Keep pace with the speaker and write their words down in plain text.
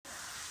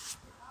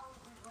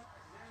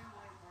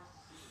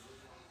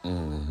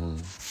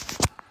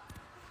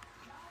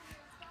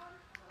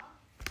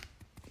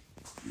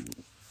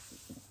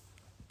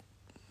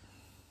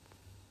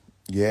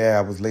Yeah,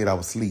 I was late. I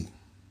was asleep.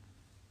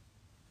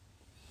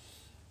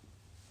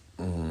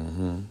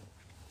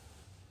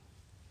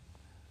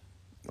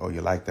 Oh,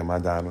 you like them, I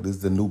Donald? This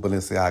is the new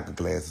Balenciaga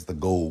glasses, the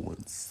gold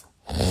ones.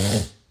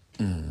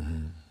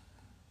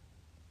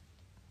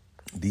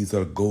 These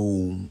are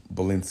gold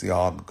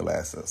Balenciaga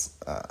glasses.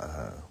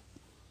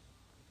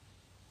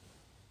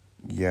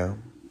 Yeah.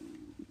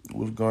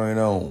 What's going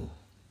on?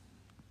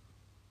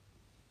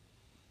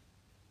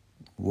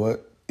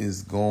 What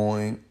is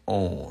going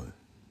on?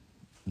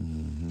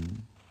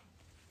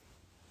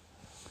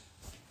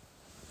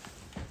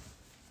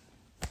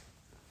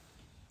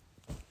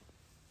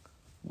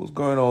 What's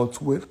going on,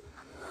 Twitter?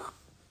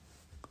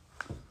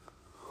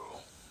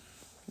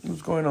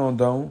 What's going on,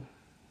 Don?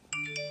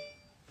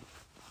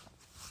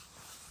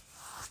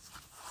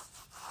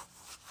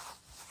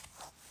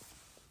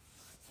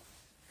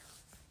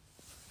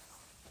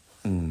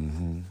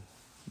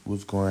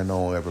 What's going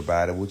on,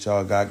 everybody? What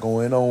y'all got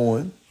going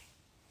on?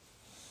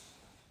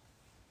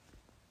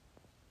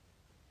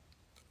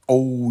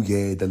 Oh,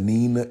 yeah, the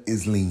Nina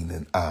is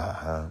leaning.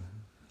 Yeah.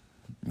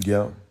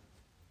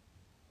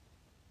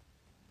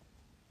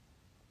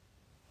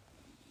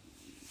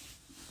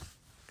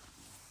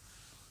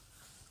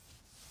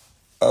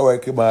 All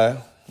right, goodbye.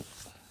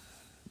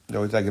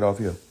 Yo, take it off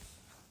here.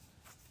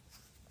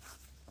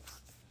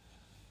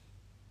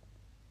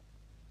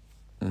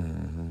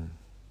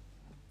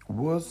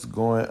 What's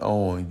going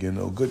on? You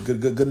know,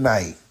 good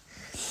night.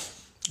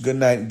 Good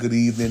night, good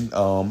evening.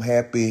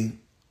 Happy,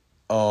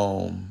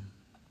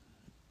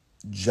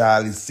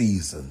 jolly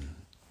season.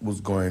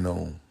 What's going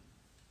on?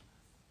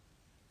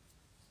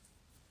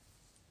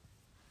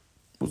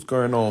 What's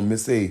going on,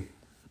 Missy?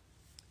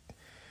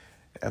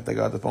 After I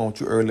got the phone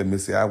too early,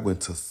 Missy, I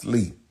went to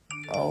sleep.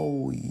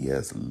 Oh,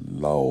 yes,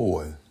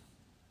 Lord.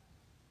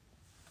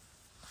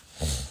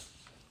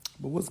 But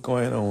what's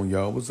going on,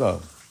 y'all? What's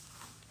up?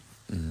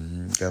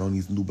 Got on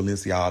these new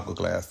Balenciaga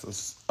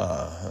glasses.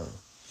 Got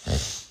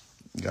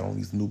on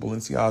these new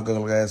Balenciaga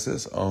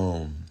glasses.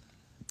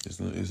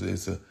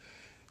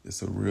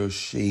 It's a real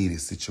shady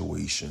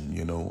situation,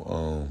 you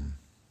know.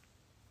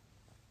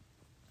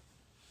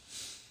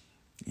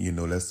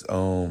 Let's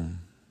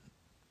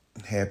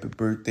happy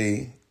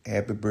birthday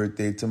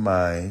to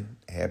mine.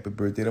 Happy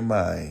birthday to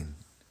mine.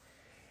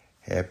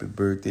 Happy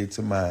birthday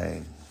to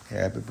mine.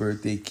 Happy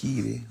birthday,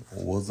 Kitty.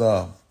 What's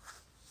up?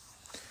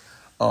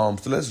 So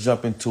let's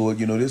jump into it.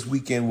 You know, this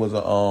weekend was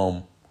a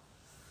oh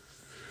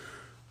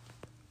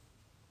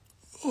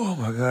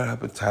my God, I've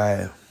been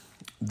tired.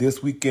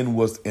 This weekend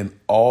was an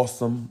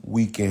awesome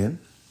weekend.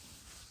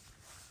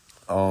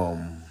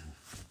 I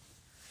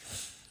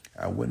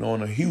went on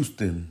to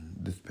Houston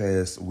this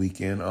past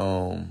weekend.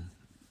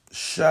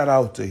 Shout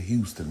out to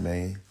Houston,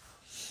 man.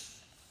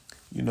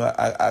 You know,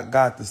 I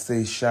got to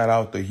say shout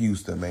out to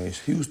Houston, man.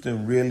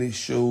 Houston really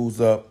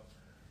shows up,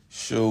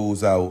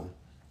 shows out,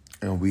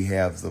 and we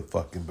have the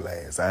fucking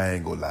blast. I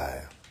ain't gonna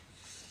lie.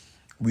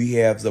 We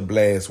have the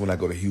blast when I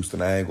go to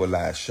Houston. I ain't gonna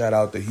lie. Shout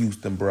out to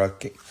Houston, bro.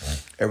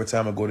 Every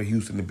time I go to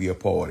Houston to be a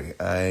party,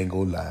 I ain't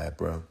gonna lie,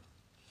 bro.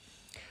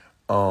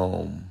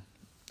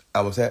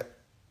 I was at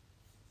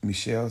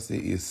Michelle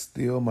said it's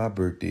still my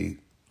birthday.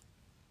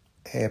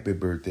 Happy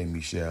birthday,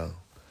 Michelle.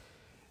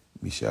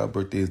 Michelle's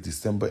birthday is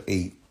December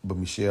 8th, but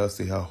Michelle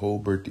said her whole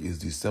birthday is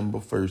December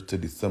 1st to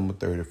December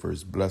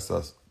 31st.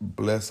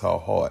 Bless her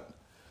heart.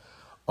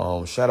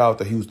 Shout out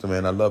to Houston,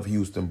 man. I love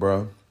Houston,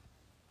 bro.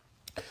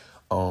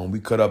 We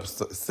cut up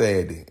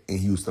Saturday in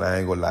Houston. I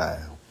ain't gonna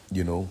lie.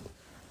 You know,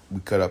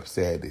 we cut up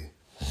Saturday.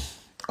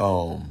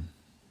 But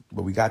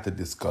we got to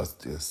discuss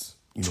this.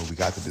 You know, we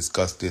got to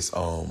discuss this.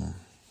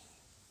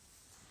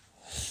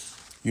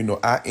 You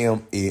know, I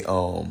am a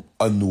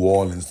New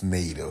Orleans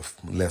native.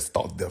 Let's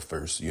start there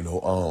first. You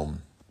know,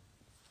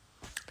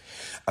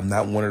 I'm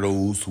not one of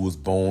those who was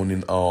born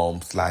in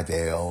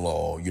Slidell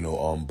or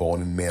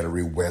born in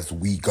Metairie, West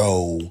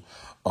Wego,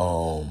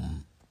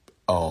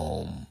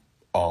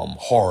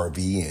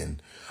 Harvey,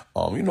 and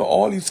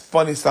all these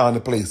funny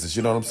sounding places.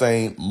 You know what I'm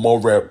saying?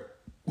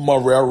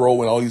 Marrero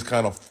and all these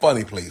kind of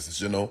funny places.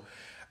 You know,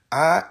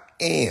 I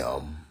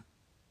am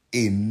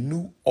a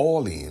New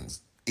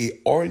Orleans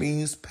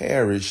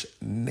Parish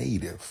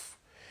native.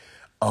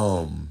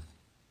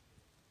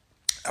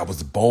 I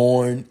was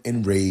born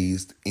and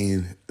raised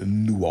in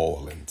New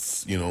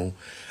Orleans. You know,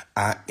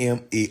 I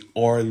am a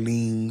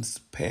Orleans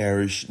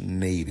Parish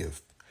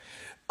native.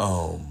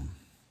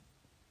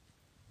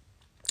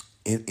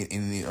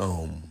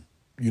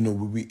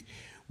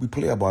 We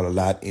play about a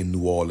lot in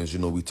New Orleans. You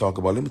know, we talk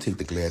about. Let me take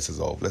the glasses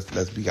off.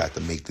 We got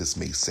to make this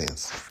make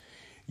sense.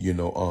 You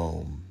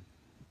know,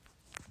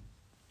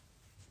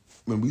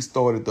 when we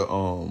started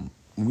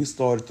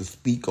to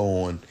speak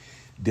on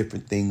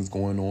different things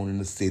going on in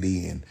the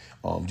city and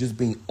just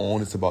being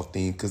honest about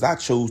things, because I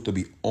chose to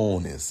be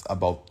honest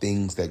about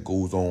things that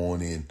goes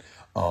on in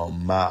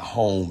my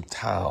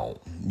hometown.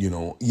 You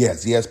know,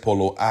 yes,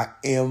 Polo, I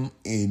am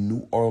a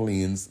New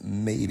Orleans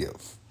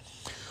native.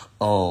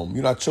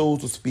 I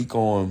chose to speak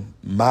on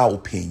my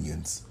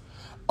opinions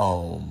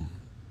of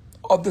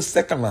the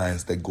second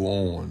lines that go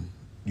on,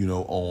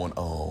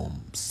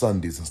 on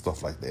Sundays and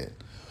stuff like that.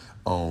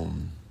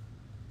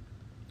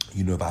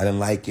 If I didn't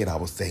like it, I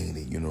was saying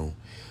it,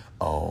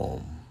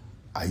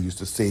 I used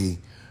to say,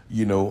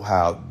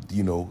 how,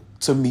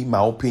 to me,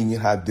 my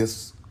opinion, how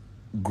this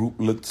group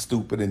looked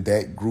stupid and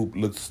that group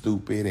looked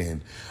stupid.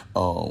 And, I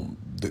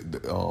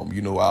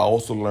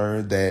also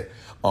learned that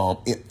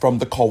from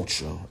the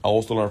culture,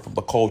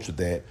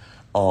 that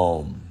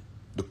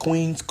the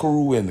Queen's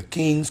crew and the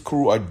King's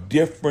crew are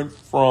different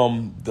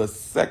from the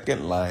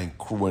second line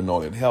crew and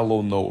all that.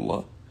 Hello,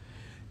 Nola.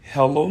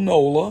 I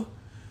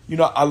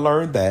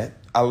learned that.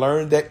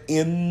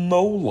 In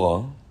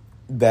Nola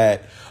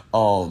that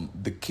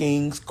the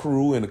King's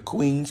crew and the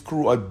Queen's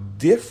crew are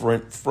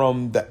different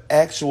from the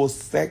actual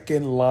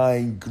second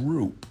line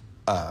group.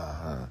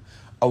 I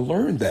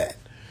learned that.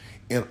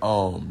 And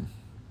I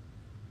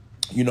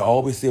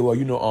always say, well,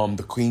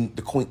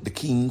 the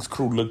King's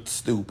crew looked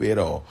stupid,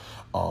 or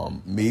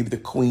maybe the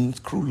Queen's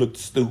crew looked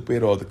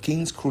stupid, or the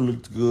King's crew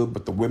looked good,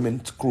 but the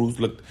women's crews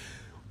looked.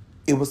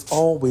 It was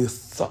always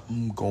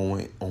something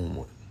going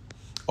on.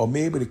 Or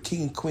maybe the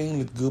king and queen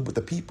looked good, but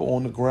the people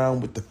on the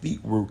ground with the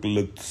feet work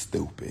looked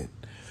stupid.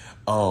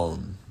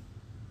 I'm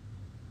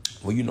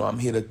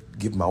here to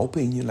give my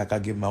opinion, like I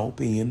give my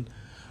opinion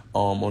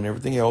on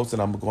everything else,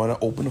 and I'm going to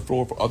open the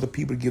floor for other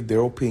people to give their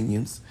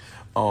opinions.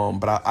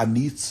 But I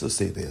need to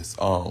say this.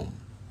 On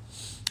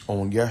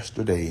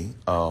yesterday,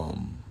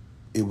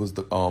 it was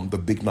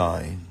the Big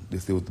Nine.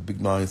 It was the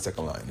Big Nine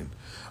second line.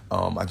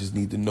 And I just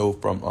need to know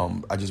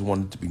I just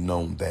wanted to be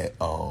known that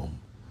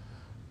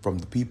from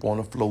the people on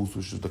the floats,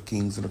 which was the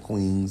kings and the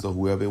queens or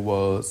whoever it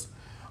was,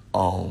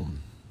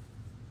 down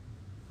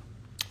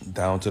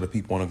to the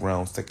people on the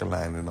ground, second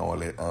line and all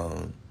that,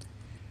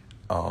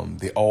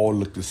 they all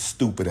looked as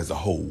stupid as a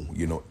whole.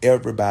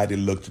 Everybody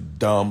looked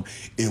dumb.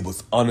 It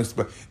was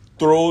unexpected.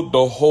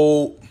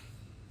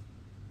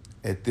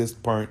 At this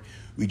point,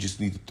 we just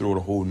need to throw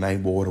the whole night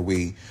ward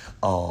away.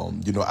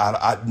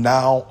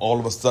 Now all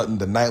of a sudden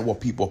the night ward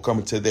people are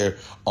coming to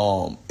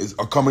are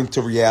coming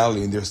to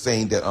reality, and they're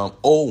saying that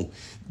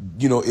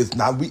it's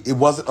not it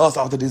wasn't us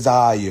out of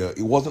Desire,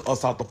 it wasn't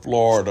us out of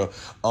Florida,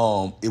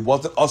 it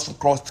wasn't us from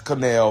across the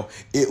canal,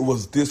 it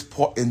was this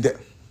part. And that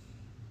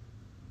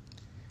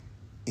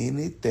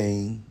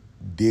anything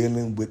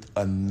dealing with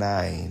a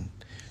 9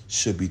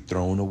 should be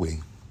thrown away.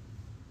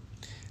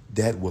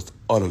 That was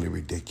utterly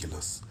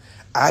ridiculous.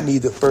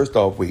 First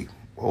off,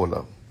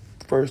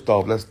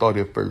 let's start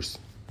here first.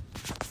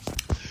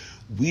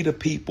 We the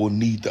people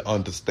need to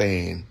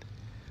understand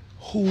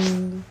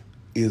who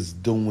is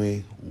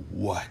doing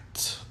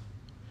what.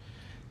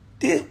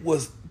 That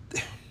was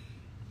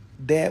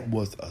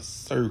a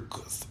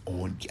circus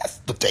on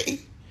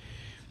yesterday.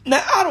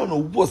 Now, I don't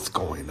know what's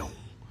going on.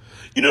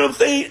 You know what I'm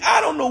saying?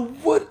 I don't know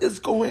what is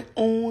going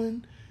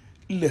on.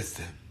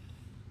 Listen,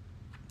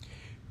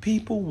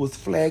 people was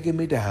flagging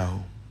me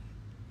down.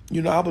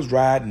 I was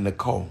riding the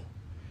car,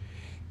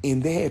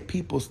 and they had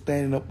people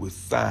standing up with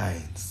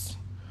signs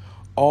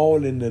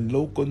all in the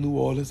local New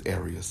Orleans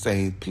area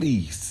saying,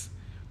 please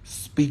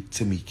speak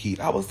to me, Keith.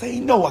 I was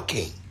saying, no, I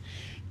can't.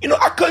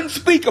 I couldn't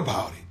speak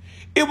about it.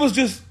 It was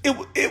just,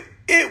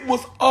 it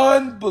was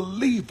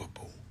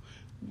unbelievable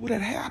what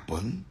had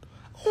happened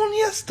on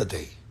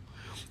yesterday.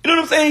 You know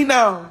what I'm saying?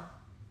 Now,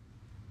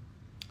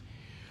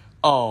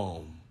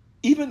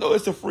 even though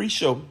it's a free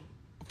show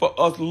for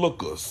us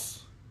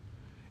lookers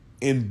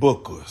and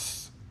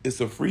bookers,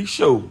 it's a free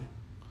show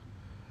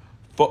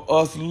for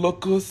us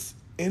lookers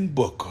and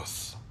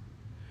bookers.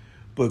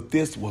 But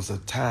this was a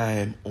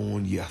time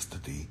on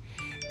yesterday.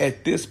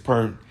 At this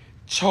point,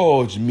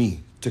 charge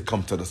me to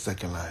come to the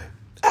second line.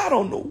 I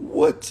don't know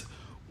what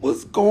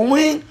was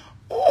going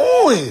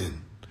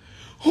on.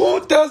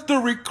 Who does the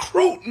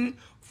recruiting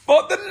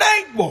for the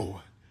night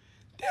ward?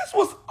 This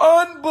was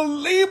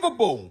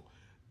unbelievable.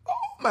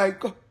 Oh my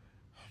God.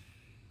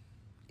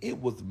 It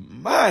was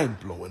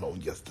mind-blowing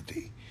on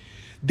yesterday.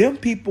 Them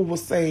people were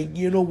saying,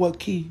 you know what,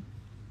 Key?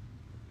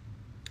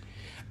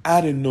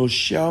 I didn't know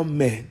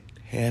Chalmette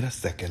had a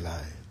second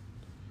line.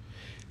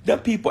 Them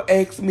people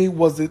asked me,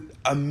 was it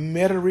a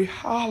Metairie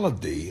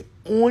holiday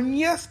on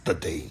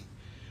yesterday?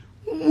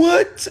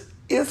 What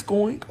is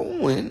going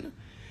on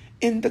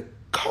in the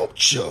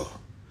culture?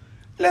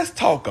 Let's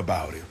talk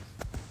about it.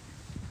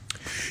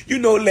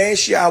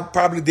 Last year I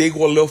probably did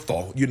go a little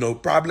far.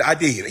 Probably I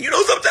did.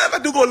 Sometimes I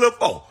do go a little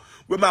far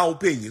with my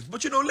opinions.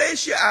 But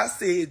last year I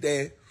said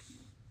that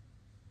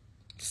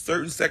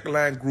certain second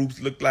line groups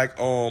look like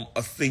a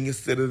senior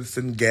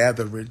citizen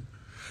gathering.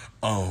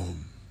 I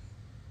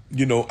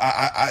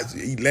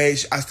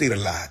said a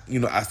lot.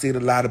 I said a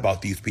lot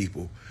about these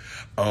people.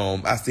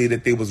 I said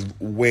that they was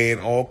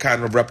wearing all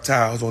kind of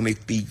reptiles on their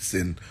feet,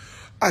 and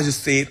I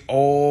just said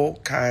all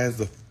kinds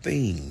of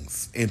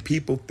things, and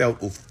people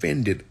felt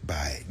offended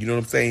by it. You know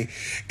what I'm saying?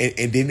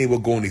 And then they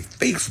would go on their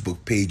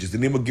Facebook pages,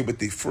 and they would get with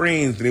their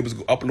friends, and they was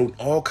upload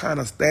all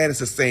kind of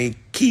statuses saying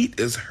Keith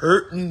is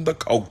hurting the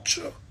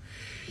culture.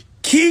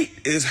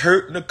 Keith is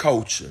hurting the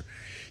culture.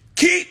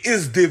 Keith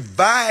is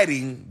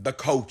dividing the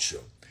culture.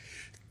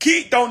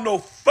 Keith don't know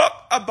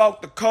fuck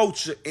about the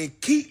culture, and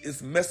Keith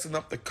is messing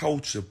up the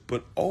culture.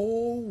 But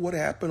oh, what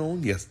happened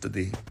on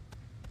yesterday?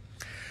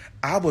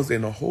 I was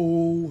in a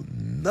whole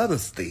nother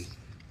state.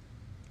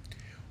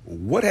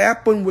 What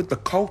happened with the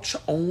culture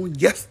on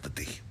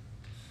yesterday?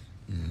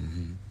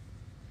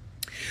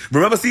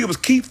 Remember, see, it was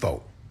Keith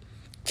fault.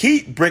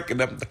 Keith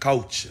breaking up the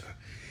culture.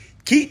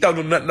 Keith don't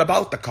know nothing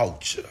about the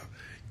culture.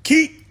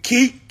 Keith.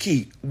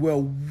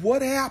 Well,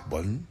 what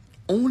happened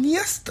on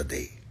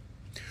yesterday?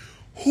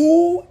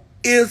 Who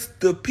is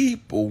the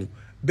people,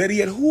 better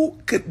yet, who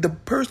could the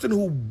person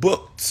who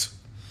booked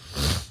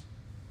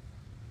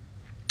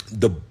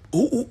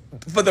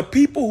for the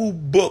people who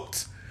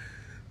booked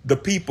the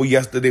people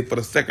yesterday for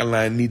the second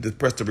line need to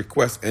press the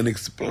request and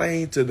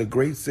explain to the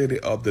great city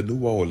of the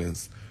New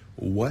Orleans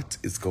what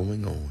is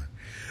going on.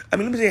 I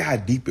mean, let me tell you how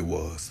deep it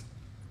was.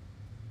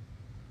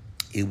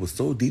 It was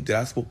so deep that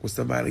I spoke with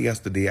somebody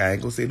yesterday. I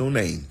ain't gonna say no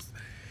names,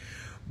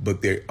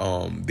 but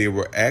they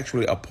were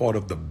actually a part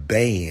of the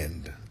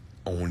band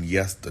on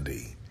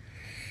yesterday,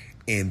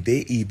 and they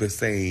even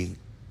saying,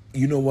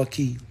 you know what,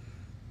 Keith?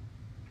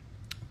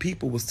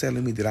 People was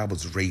telling me that I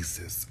was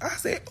racist. I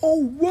said,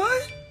 oh,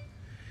 what?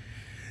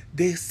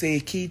 They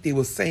said, Keith, they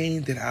were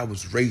saying that I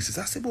was racist.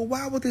 I said, well,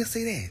 why would they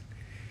say that?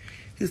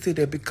 He said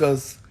that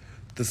because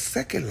the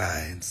second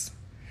lines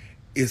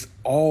is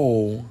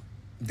all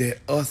that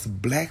us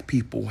black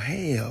people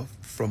have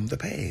from the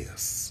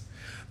past.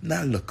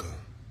 Now, look,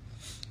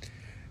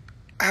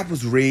 I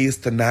was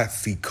raised to not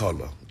see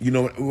color. You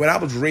know, when I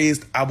was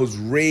raised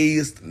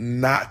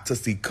not to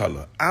see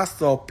color. I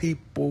saw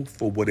people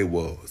for what it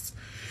was.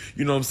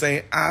 You know what I'm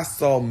saying? I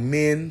saw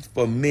men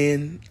for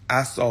men.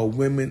 I saw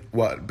women,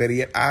 well, better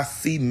yet, I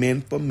see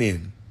men for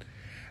men.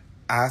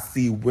 I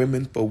see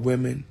women for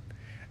women.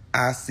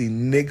 I see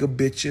nigger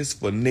bitches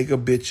for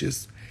nigger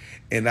bitches.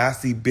 And I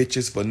see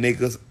bitches for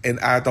niggas, and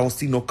I don't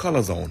see no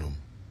colors on them.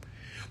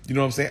 You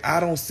know what I'm saying? I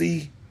don't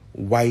see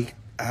white.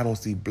 I don't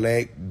see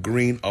black,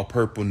 green, or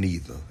purple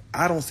neither.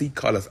 I don't see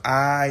colors.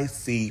 I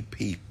see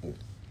people.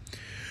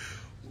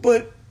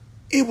 But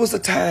it was a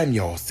time,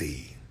 y'all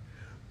see.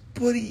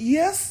 But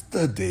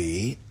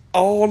yesterday,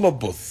 all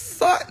of a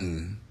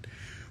sudden,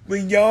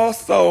 when y'all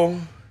saw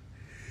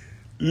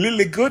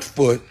Lily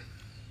Goodfoot,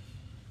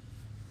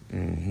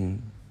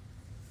 when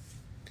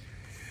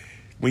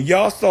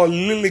y'all saw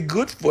Lily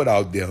Goodfoot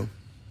out there,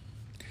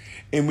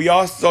 and we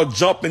all saw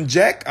Jumpin'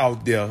 Jack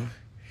out there,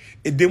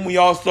 and then we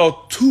all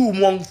saw Tu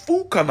Wong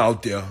Fu come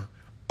out there,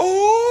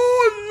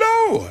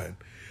 oh, Lord,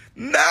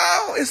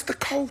 now it's the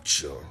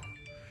culture.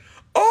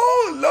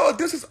 Oh, Lord,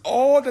 this is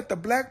all that the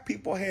black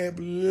people have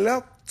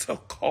left to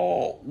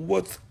call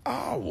what's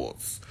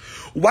ours.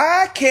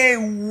 Why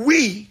can't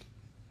we,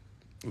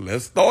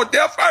 let's start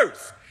there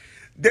first.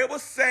 They were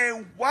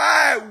saying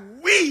why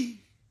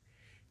we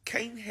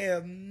can't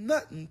have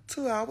nothing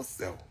to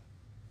ourselves.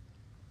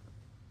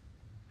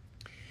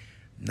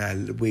 Now,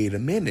 wait a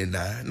minute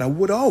now. Now,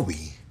 what are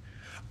we?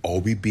 Are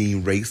we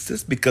being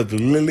racist because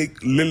Lily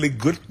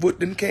Goodfoot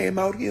done came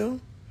out here?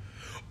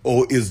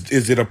 Or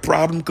is it a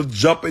problem because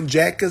Jumpin'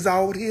 Jack is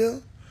out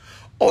here?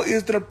 Or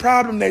is it a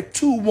problem that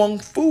Tu Wong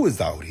Fu is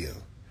out here?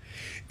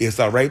 It's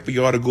all right for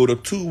y'all to go to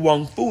Tu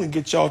Wong Fu and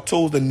get y'all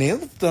toes and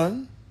nails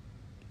done.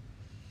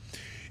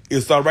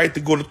 It's all right to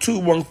go to Tu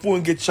Wong Fu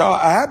and get y'all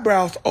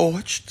eyebrows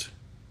arched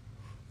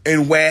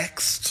and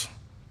waxed.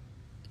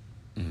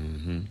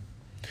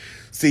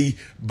 See,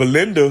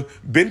 Belinda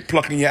been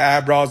plucking your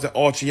eyebrows and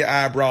arching your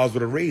eyebrows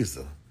with a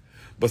razor.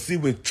 But see,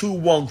 when Tu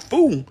Wong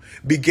Fu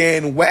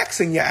began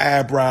waxing your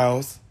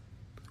eyebrows,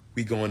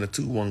 we going to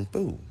Tu Wong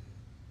Fu.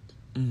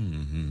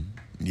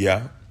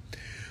 Yeah.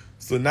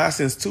 So now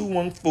since Tu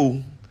Wong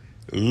Fu,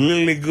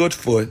 Lily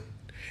Goodfoot,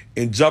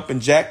 and Jumpin'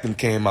 Jack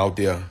came out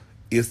there,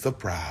 it's a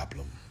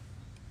problem.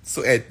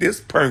 So at this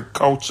point,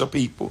 culture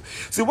people,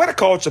 see where the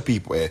culture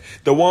people at?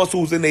 The ones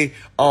who's in a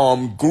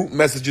group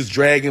messages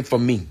dragging for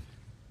me.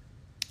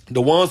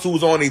 The ones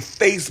who's on a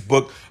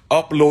Facebook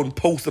uploading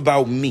posts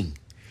about me.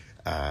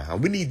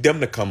 We need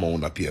them to come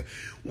on up here.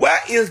 Where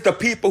is the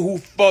people who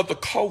for the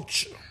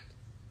culture?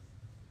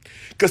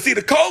 Because see,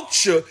 the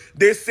culture,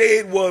 they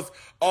said was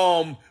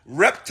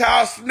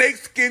reptile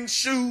snakeskin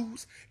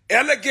shoes,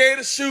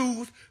 alligator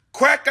shoes,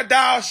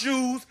 crocodile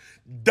shoes,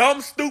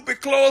 dumb stupid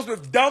clothes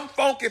with dumb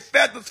funky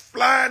feathers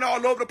flying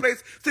all over the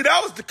place. See,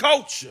 that was the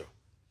culture.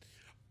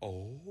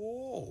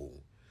 Oh,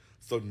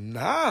 so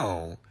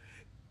now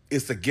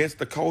it's against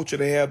the culture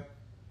to have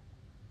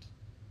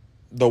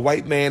the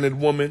white man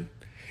and woman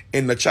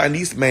and the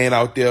Chinese man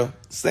out there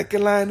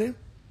second lining.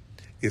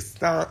 It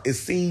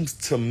seems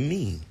to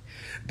me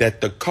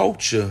that the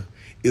culture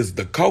is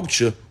the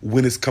culture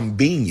when it's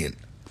convenient.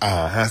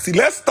 See,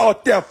 let's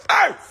start there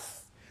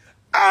first.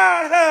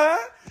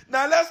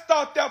 Now let's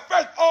start there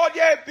first. Oh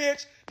yeah,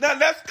 bitch. Now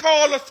let's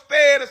call a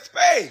spade a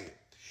spade.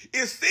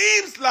 It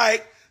seems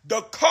like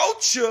the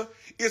culture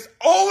is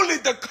only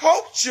the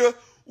culture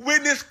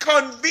when it's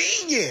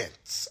convenient.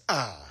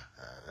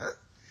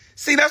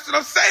 See, that's what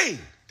I'm saying.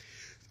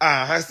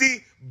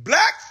 See,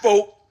 black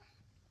folk,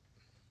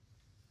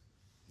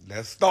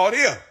 let's start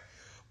here.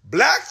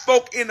 Black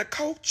folk in the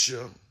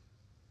culture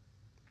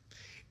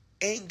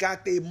ain't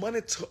got their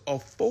money to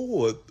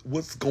afford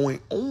what's going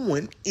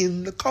on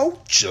in the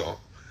culture.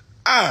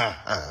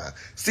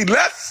 See,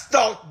 let's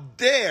start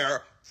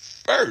there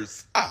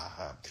first.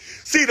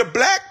 See, the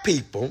black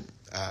people,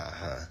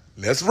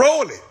 let's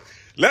roll it.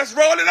 Let's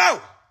roll it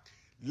out.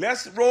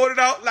 Let's roll it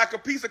out like a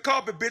piece of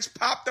carpet, bitch.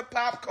 Pop the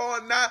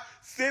popcorn now.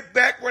 Sit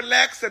back,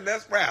 relax, and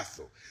let's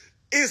wrestle.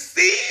 It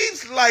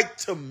seems like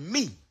to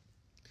me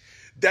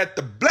that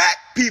the black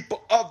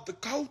people of the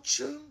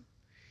culture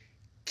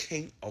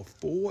can't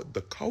afford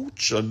the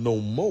culture no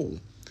more.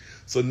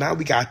 So now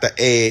we got to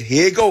add,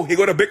 here you go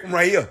the big one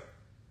right here.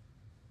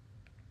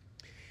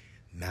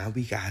 Now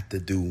we got to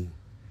do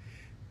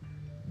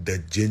the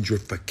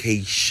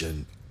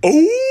gentrification.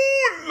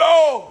 Oh,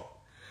 Lord.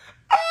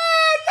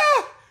 Oh,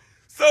 Lord.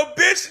 So,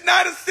 bitch,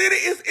 now the city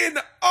is in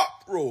the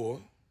uproar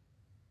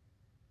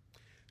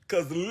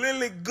because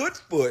Lily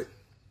Goodfoot,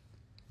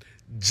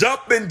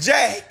 Jumpin'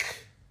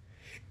 Jack,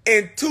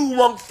 and Tu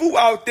Wong Fu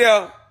out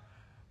there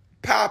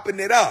popping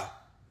it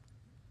up.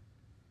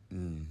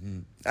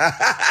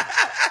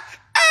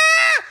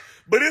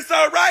 But it's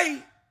all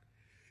right.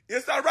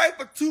 It's all right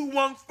for Tu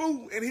Wong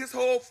Fu and his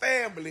whole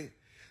family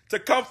to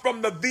come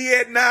from the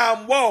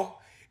Vietnam War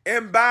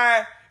and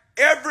buy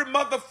every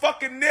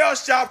motherfucking nail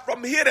shop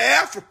from here to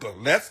Africa.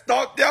 Let's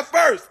start there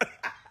first.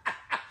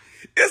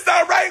 It's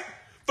all right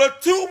for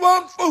Tu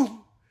Wong Fu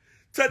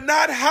to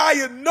not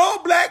hire no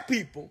black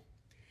people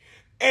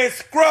and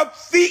scrub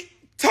feet,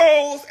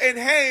 toes, and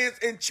hands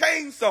and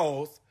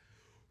chainsaws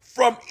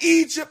from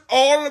Egypt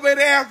all the way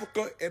to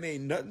Africa, and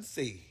ain't nothing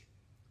said.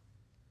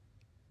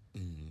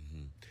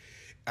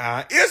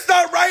 It's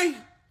all right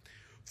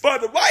for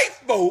the white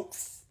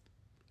folks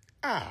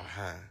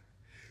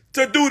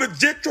to do the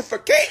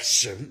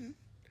gentrification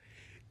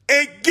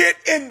and get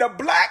in the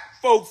black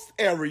folks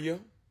area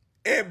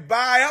and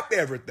buy up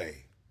everything.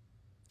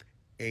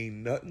 Ain't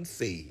nothing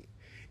said.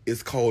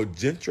 It's called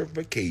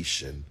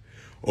gentrification.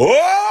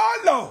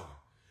 Oh, Lord.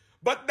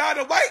 But now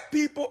the white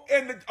people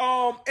and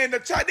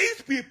the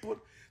Chinese people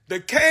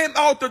that came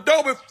out the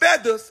door with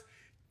feathers,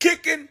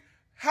 kicking,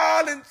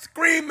 hollering,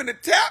 screaming,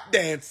 and tap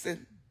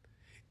dancing,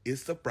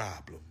 it's a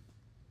problem.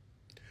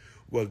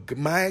 Well,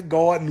 my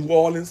God, New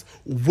Orleans,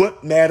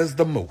 what matters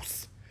the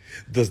most?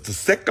 Does the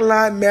second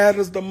line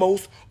matters the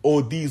most,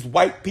 or these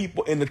white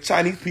people and the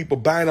Chinese people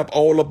buying up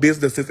all the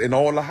businesses and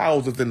all the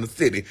houses in the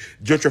city,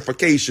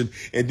 gentrification,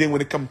 and then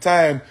when it come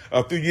time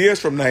a few years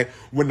from now,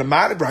 when the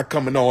Mardi Gras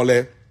come and all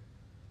that,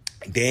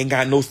 they ain't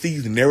got no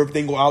season.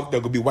 Everything go out there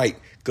gonna be white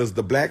because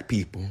the black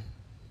people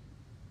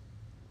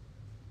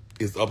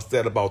is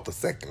upset about the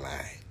second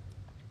line.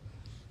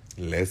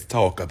 Let's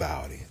talk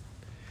about it.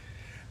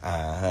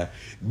 So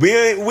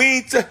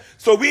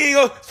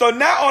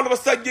now all of a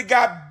sudden you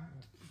got.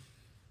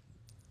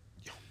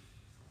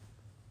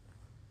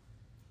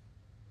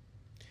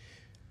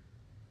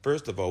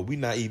 First of all, we're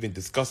not even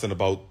discussing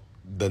about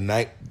the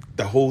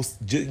whole,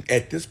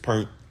 at this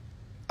point,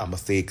 I'm going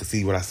to say it, because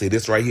see, when I say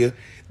this right here,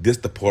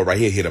 the part right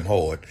here hit them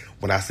hard.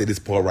 When I say this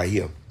part right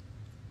here,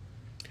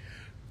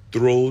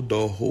 throw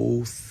the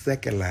whole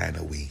second line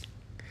away.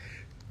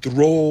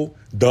 Throw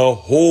the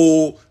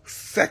whole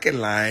second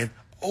line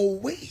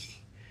away.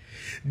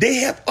 They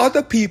have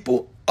other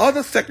people,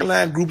 other second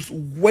line groups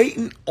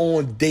waiting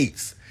on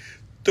dates.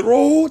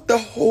 Throw the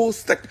whole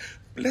second.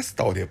 Let's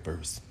start here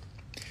first.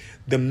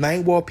 The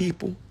Ninth Ward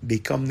people, they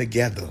come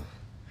together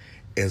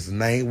as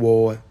Ninth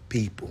Ward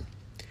people.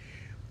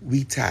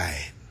 We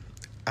tired.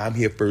 I'm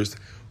here first.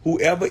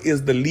 Whoever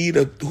is the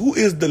leader, who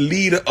is the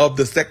leader of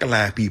the second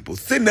line people?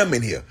 Send them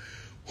in here.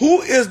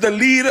 Who is the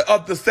leader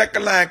of the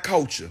second line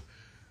culture?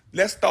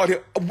 Let's start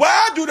here.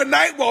 Why do the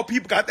Ninth Ward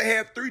people got to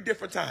have 3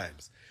 different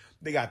times?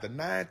 They got the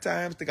 9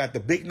 times, they got the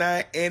big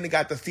 9, and they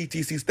got the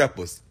CTC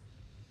steppers.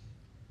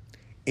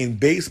 In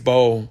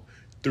baseball,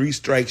 3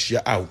 strikes,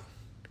 you're out.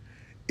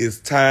 It's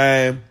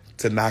time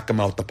to knock them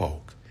out the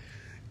park.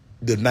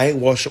 The Ninth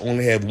Ward should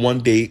only have 1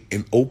 day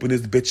and open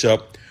this bitch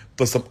up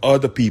for some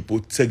other people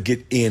to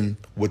get in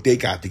what they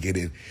got to get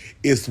in.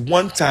 It's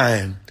 1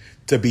 time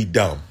to be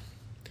dumb.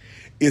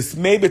 It's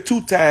maybe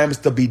 2 times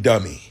to be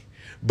dummy.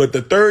 But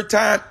the 3rd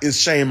time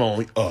is shame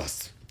on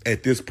us.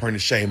 At this point,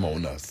 it's shame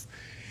on us.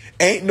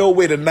 Ain't no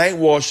way the Ninth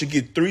Ward should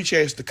get 3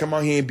 chances to come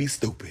out here and be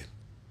stupid.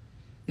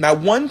 Now,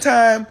 1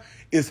 time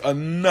is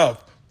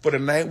enough for the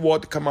Ninth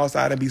Ward to come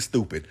outside and be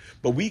stupid.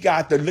 But we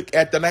got to look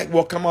at the Ninth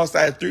Ward come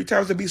outside 3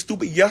 times and be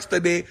stupid.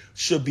 Yesterday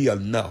should be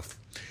enough.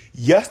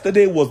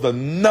 Yesterday was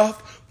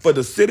enough for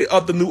the city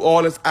of the New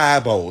Orleans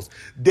eyeballs.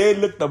 They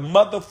looked a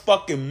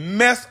motherfucking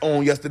mess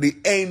on yesterday.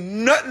 Ain't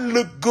nothing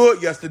looked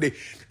good yesterday.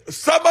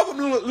 Some of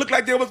them looked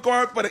like they was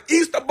going for the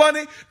Easter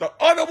Bunny. The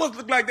other ones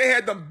looked like they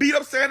had them beat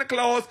up Santa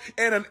Claus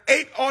and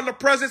ate all the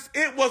presents.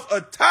 It was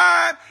a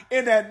time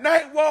in that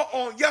Ninth Ward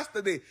on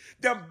yesterday.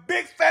 Them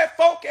big fat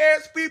folk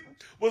ass people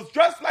was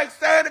dressed like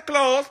Santa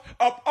Claus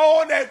up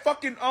on that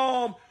fucking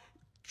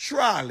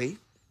trolley.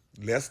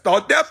 Let's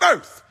start there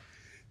first.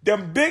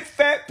 Them big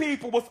fat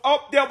people was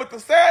up there with the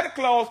Santa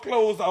Claus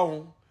clothes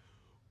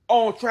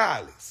on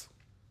trolleys.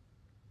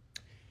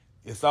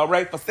 It's all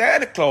right for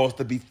Santa Claus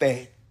to be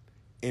fat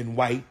and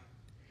white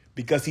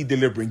because he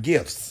delivering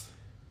gifts.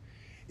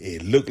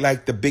 It looked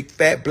like the big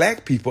fat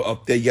black people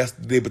up there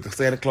yesterday with the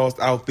Santa Claus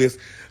outfits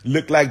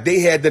looked like they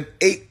had them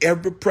ate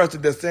every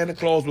present that Santa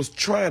Claus was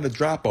trying to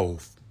drop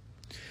off.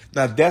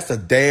 Now that's a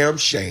damn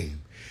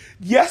shame.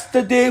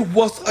 Yesterday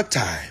was a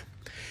time.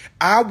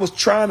 I was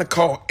trying to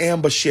call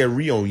Amber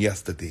Sherry on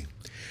yesterday.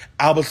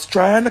 I was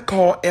trying to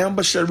call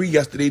Amber Sherry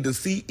yesterday to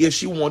see if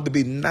she wanted to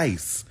be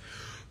nice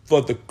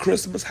for the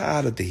Christmas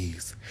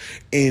holidays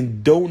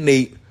and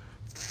donate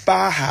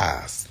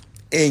fajas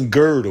and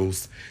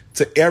girdles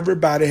to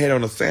everybody had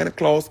on a Santa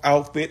Claus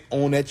outfit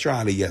on that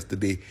trolley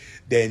yesterday.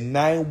 That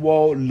nine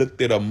wall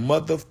looked at a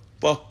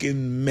motherfucking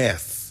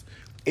mess.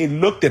 It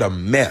looked at a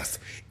mess.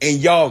 And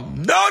y'all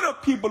know the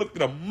people looked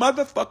at a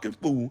motherfucking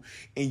fool.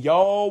 And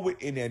y'all were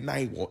in that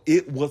nine wall.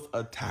 It was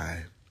a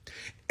time.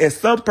 At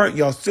some point,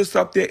 y'all sit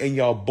up there and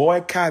y'all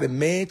boycotted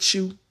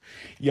Manchu.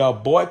 Y'all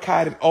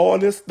boycotted all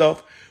this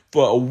stuff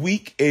for a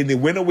week. And it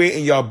went away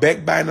and y'all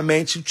back buying the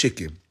Manchu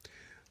chicken.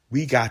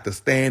 We got to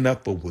stand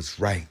up for what's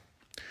right.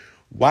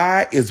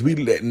 Why is we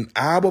letting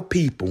our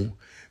people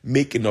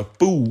making a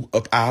fool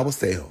of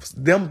ourselves?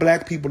 Them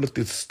black people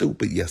looked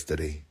stupid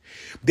yesterday.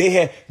 They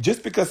had,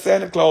 just because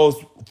Santa Claus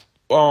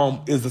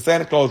is the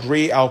Santa Claus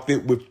red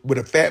outfit with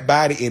a fat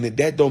body in it,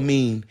 that don't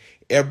mean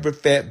every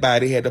fat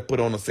body had to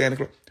put on a Santa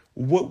Claus.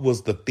 What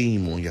was the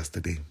theme on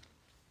yesterday?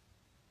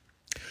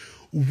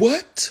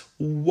 What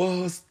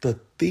was the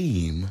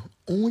theme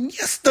on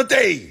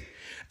yesterday?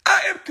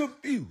 I am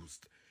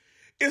confused.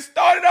 It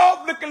started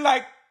off looking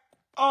like,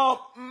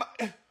 oh,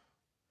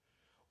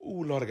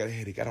 Lord, I got a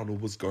headache. I don't know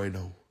what's going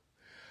on.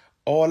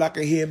 All I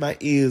could hear in my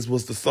ears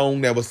was the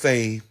song that was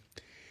saying,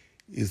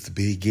 it's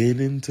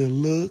beginning to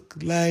look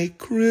like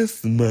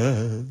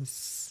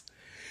Christmas.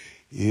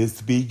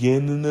 It's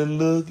beginning to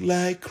look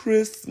like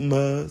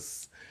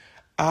Christmas.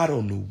 I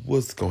don't know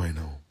what's going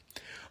on.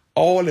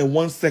 All in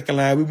 1 second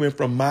line, we went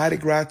from Mardi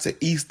Gras to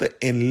Easter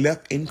and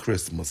left in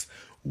Christmas.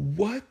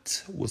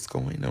 What was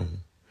going on?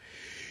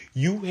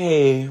 You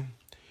had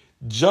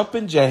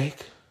Jumpin' Jack,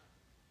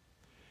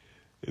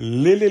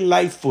 Lily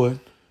Lightfoot,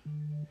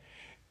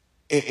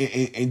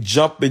 and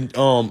Jumpin'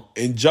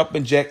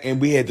 Jack, and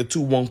we had the 2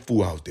 Wong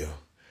Fu out there.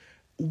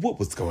 What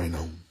was going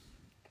on?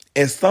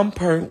 At some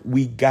point,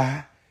 we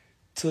got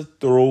to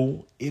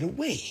throw it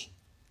away.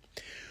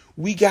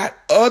 We got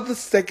other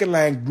second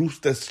line groups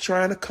that's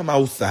trying to come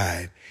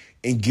outside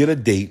and get a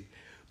date,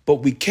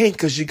 but we can't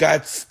because you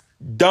got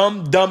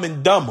Dumb,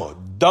 and Dumber.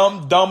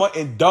 Dumb, Dumber,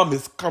 and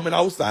Dumbest coming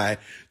outside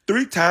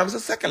 3 times a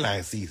second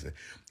line season.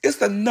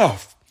 It's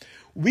enough.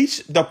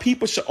 The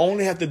people should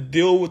only have to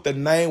deal with the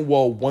 9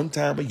 wall 1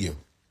 time a year.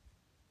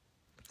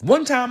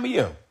 1 time a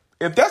year.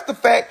 If that's the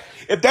fact,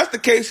 if that's the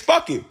case,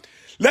 fuck it.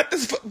 Let the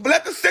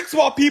 6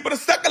 wall people, the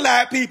second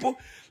line people,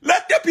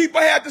 let their people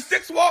have the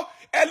 6 wall.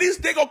 At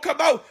least they gonna come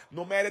out.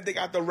 No matter if they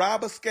got the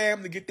robber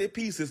scam to get their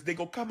pieces, they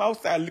gonna come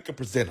outside looking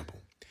presentable.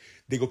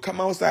 They gonna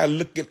come outside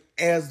looking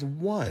as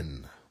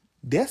one.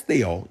 Yes,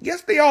 they are.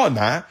 Yes, they are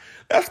now.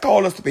 Let's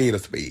call a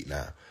spade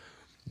now.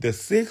 The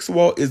 6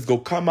 wall is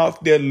gonna come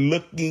out there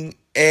looking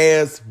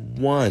as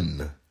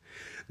one.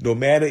 No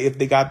matter if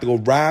they got to go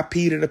rob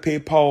Peter to pay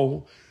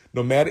Paul,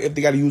 no matter if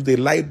they got to use their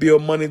light bill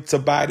money to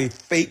buy their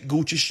fake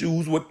Gucci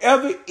shoes,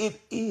 whatever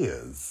it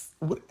is,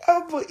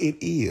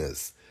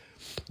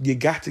 you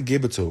got to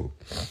give it to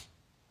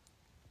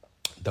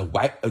them.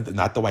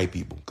 Not the white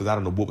people, because I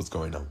don't know what was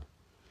going on.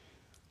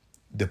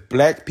 The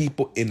black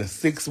people in the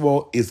 6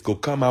 wall is going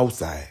to come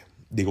outside.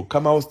 They going to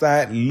come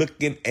outside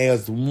looking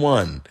as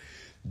one.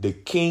 The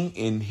king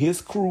and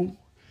his crew,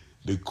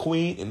 the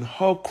queen and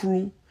her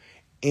crew,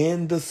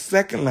 and the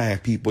second line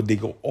people, they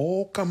going to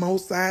all come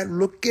outside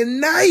looking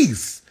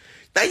nice.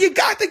 Now you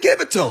got to give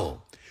it to them.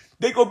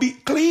 They going to be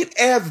clean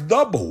as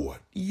the board.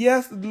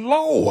 Yes,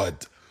 Lord.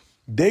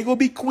 They going to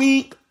be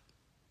clean.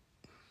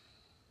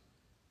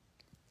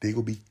 They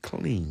going to be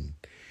clean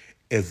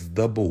as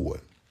the board.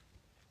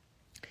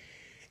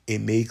 It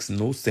makes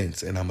no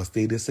sense, and I'm going to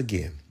say this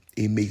again.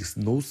 It makes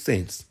no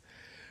sense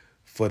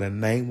for the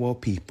 9 wall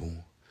people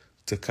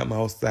to come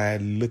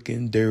outside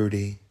looking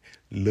dirty,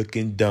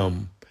 looking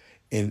dumb,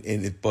 and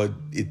for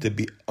it to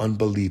be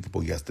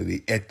unbelievable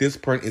yesterday. At this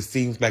point, it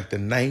seems like the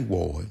 9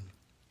 wall,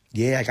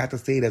 yeah, I got to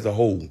say it as a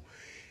whole.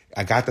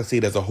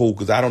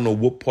 Because I don't know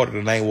what part of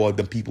the 9 wall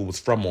them people was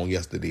from on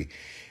yesterday.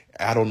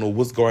 I don't know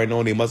what's going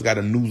on. They must got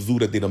a new zoo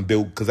that they done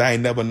built, because I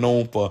ain't never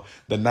known for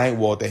the 9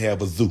 wall to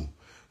have a zoo.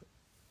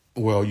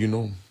 Well, you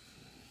know,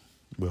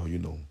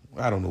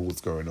 I don't know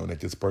what's going on at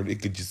this point.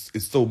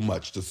 It's so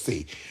much to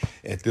say.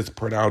 At this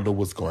point, I don't know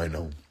what's going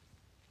on.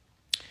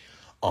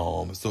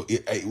 So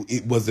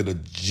it was it a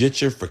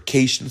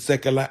gentrification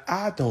second line?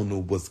 I don't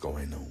know what's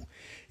going on.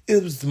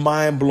 It was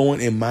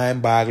mind-blowing and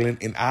mind-boggling,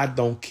 and I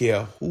don't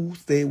care who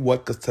say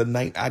what, because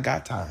tonight I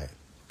got time.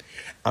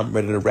 I'm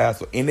ready to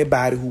wrestle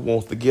anybody who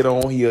wants to get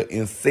on here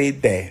and say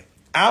that.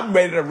 I'm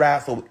ready to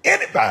wrestle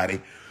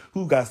anybody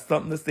who got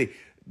something to say.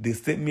 They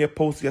sent me a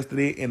post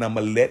yesterday, and I'm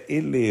going to let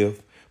it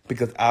live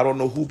because I don't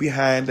know who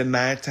behind the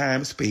 9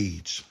 times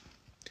page.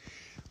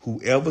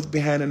 Whoever's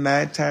behind the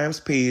 9 times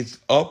page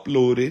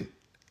uploaded,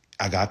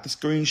 I got the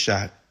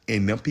screenshot,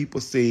 and them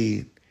people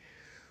said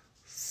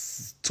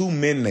 2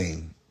 men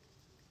name.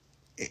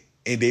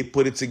 And they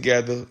put it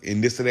together,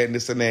 and this and that, and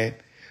this and that.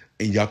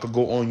 And y'all could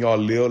go on y'all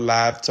little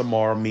live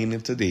tomorrow,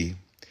 meaning today,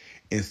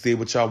 and say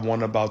what y'all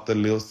want about the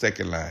little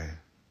second line.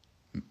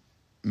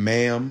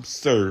 Ma'am,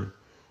 sir,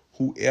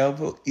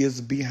 whoever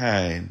is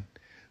behind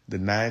the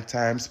 9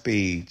 times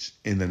page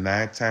in the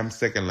 9 times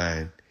second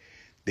line,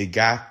 they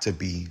got to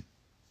be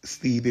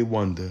Stevie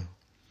Wonder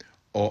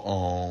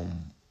or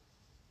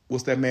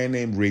what's that man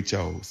named? Ray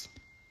Charles.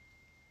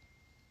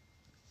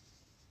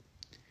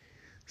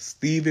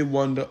 Stevie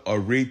Wonder or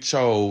Ray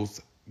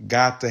Charles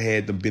got to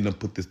have them been to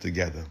put this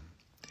together.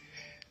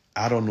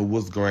 I don't know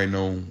what's going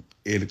on.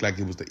 It looked like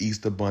it was the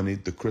Easter Bunny,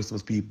 the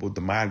Christmas people, the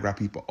Mardi Gras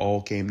people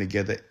all came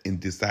together and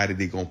decided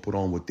they're going to put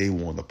on what they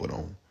want to put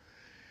on.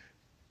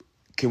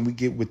 Can we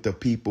get with the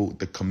people,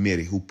 the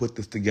committee who put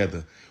this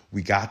together?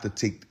 We got to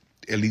take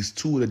at least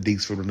 2 of the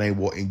dates from the night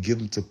war and give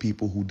them to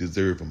people who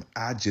deserve them.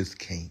 I just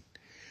can't.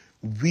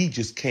 We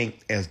just can't,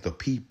 as the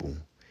people,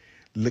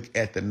 look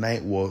at the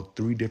night war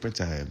 3 different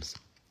times.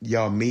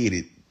 Y'all made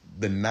it.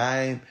 The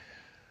nine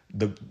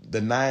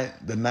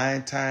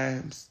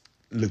times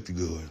looked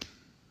good.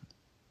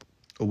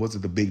 Or was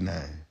it the big 9?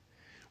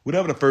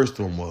 Whatever the first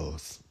one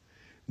was,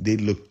 they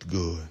looked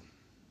good.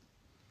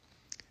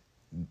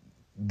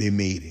 They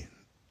made it.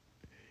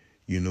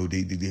 You know,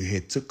 they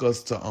had took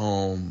us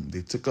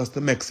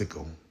to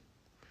Mexico.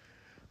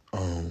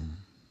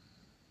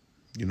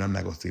 You know, I'm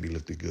not gonna say they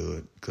looked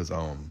good because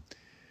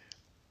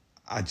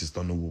I just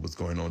don't know what was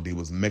going on. There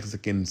was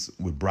Mexicans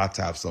with bra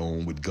tops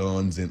on, with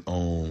guns and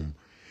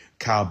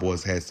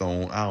cowboys hats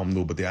on. I don't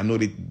know, but I know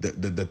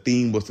the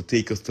theme was to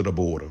take us to the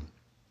border.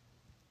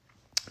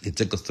 They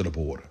took us to the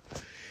border.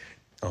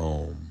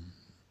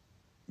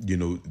 You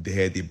know, they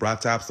had their bra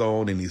tops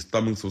on and their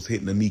stomachs was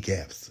hitting the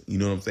kneecaps. You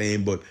know what I'm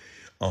saying? But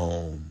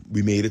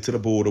we made it to the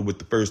border with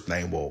the first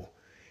night war.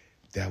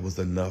 That was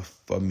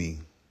enough for me.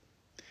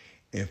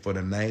 And for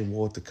the night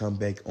war to come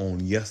back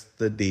on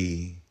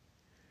yesterday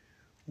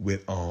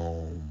with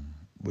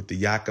the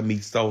yakka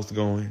meat sauce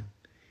going,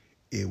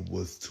 it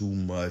was too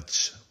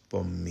much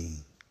for me.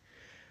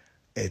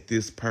 At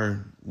this point,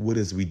 what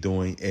is we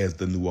doing as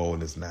the New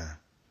Orleans now?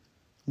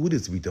 What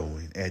is we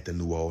doing at the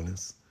New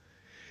Orleans?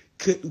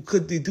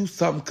 Could they do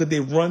something? Could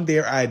they run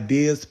their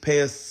ideas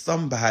past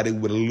somebody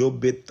with a little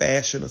bit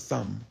fashion or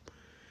something?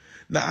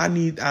 Now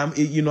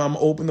I'm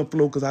open the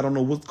floor because I don't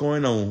know what's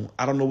going on.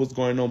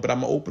 But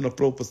I'm gonna open the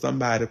floor for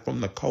somebody from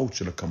the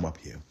culture to come up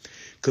here.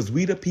 Because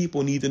we the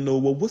people need to know,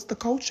 well, what's the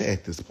culture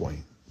at this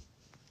point?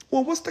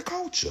 Well, what's the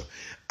culture?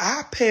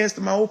 I passed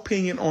my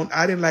opinion on,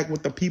 I didn't like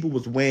what the people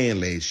was wearing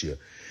last year.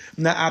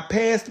 Now, I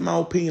passed my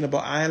opinion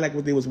about I didn't like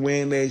what they was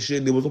wearing last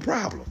year. There was a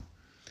problem.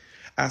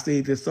 I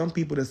said that some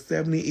people that's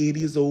 70, 80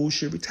 years old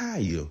should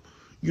retire.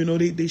 You know,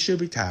 they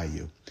should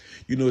retire.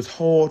 You know, it's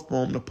hard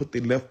for them to put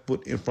their left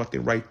foot in front of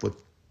their right foot.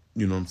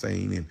 You know what I'm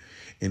saying?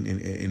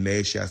 And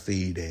last year I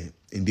said that.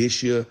 And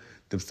this year,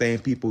 the same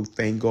people,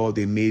 thank God,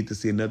 they made it to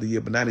see another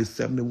year. But now they're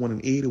 71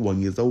 and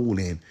 81 years old,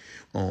 and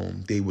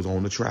they was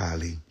on the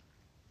trolley.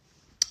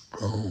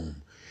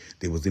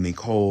 They was in their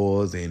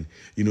cars, and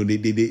you know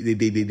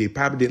they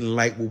probably didn't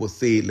like what was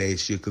said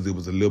last year because it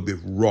was a little bit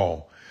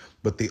raw,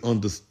 but they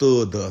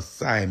understood the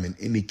assignment,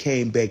 and they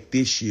came back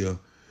this year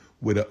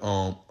with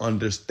an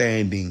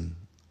understanding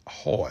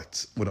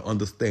heart, with an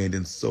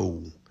understanding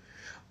soul.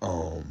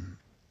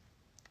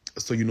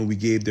 So you know we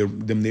gave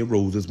them their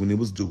roses when it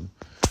was due,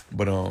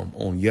 but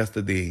on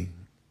yesterday,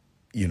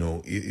 you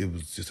know it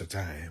was just a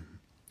time.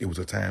 It was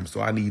a time.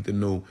 So I need to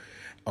know.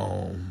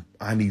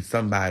 I need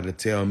somebody to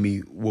tell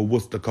me, well,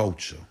 what's the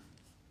culture?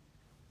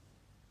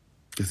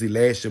 You see,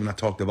 last year when I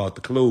talked about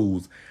the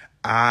clothes,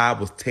 I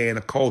was tearing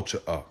the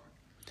culture up.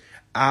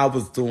 I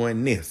was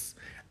doing this.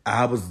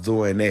 I was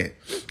doing that.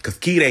 Because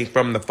Keith ain't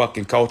from the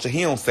fucking culture.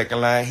 He on second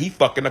line. He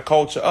fucking the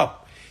culture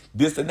up.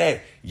 This and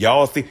that.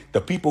 Y'all see, the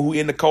people who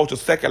in the culture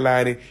second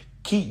line,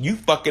 Keith, you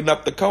fucking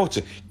up the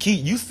culture.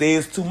 Keith, you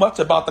says too much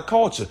about the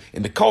culture.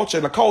 And the culture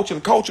and the culture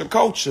and the culture and the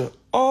culture.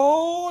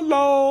 Oh,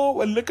 Lord.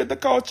 Well, look at the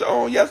culture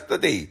on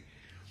yesterday.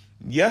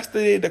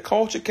 Yesterday, the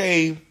culture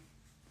came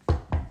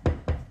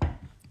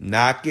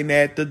knocking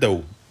at the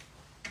door.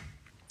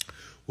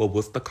 Well,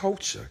 what's the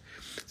culture?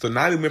 So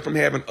now we went from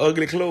having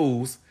ugly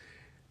clothes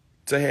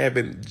to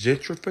having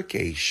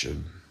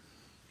gentrification.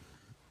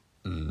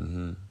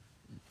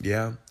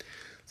 Yeah.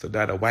 So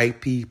now the white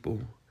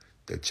people,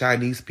 the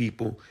Chinese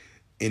people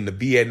in the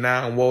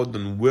Vietnam War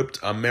done whipped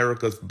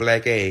America's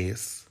black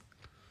ass.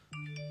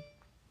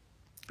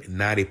 And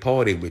now they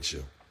party with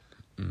you.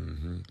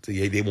 So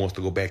yeah, they wants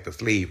to go back to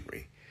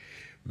slavery.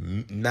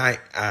 Now,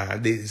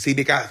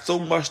 they got so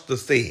much to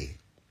say.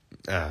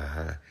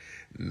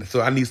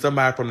 So I need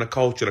somebody from the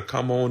culture to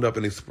come on up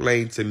and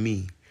explain to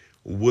me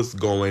what's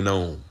going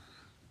on.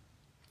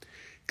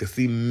 Because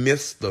see,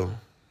 Mr.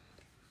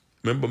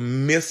 Remember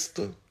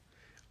Mr.?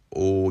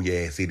 Oh,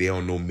 yeah. See, they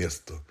don't know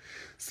Mr.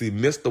 See,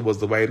 Mr. was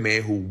the white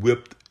man who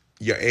whipped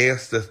your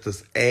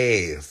ancestors'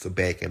 ass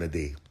back in the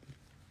day.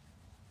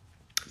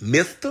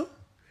 Mr.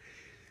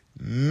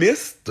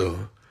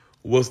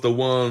 was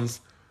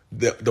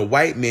the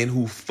white men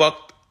who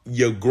fucked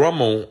your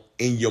grandma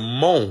and your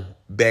mom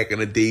back in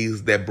the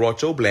days that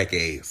brought your black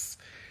ass.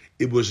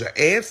 It was your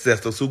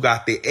ancestors who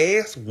got their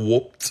ass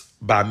whooped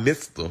by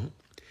Mr.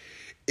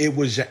 It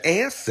was your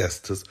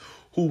ancestors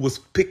who was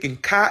picking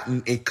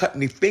cotton and cutting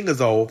their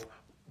fingers off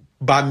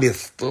by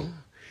Mr.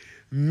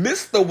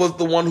 Mr. was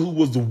the one who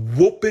was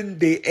whooping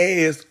their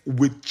ass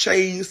with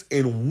chains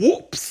and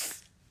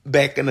whoops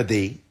back in the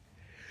day.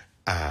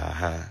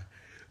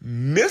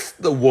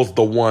 Mr. was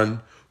the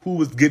one who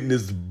was getting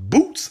his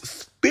boots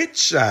spit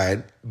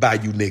shined by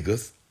you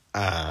niggas.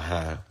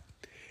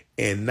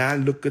 And now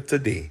look at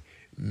today.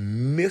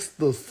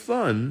 Mr.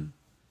 Son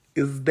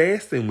is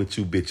dancing with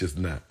you bitches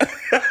now.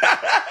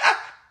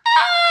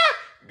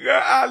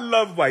 Girl, I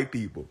love white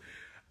people.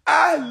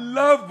 I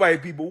love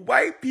white people.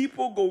 White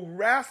people go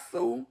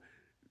wrestle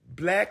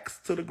blacks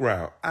to the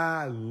ground.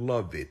 I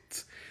love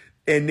it.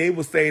 And they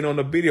were saying on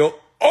the video,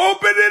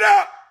 open it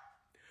up.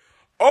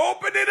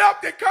 Open it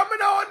up. They're coming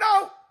on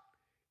out.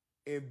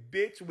 And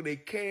bitch, when they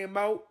came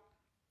out,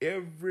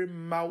 every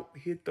mouth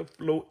hit the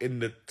floor and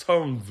the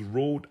tongues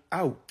rolled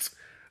out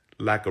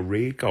like a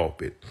red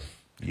carpet.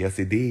 Yes,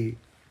 it did.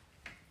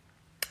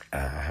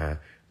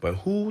 But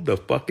who the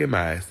fuck am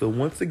I? So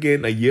once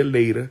again, a year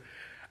later,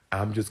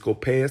 I'm just going to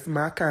pass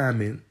my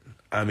comment.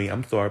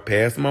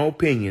 Pass my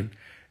opinion.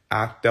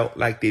 I felt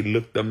like they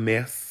looked a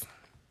mess.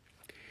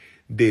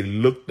 They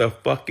looked a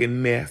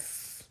fucking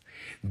mess.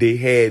 They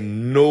had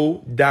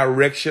no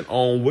direction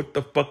on what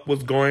the fuck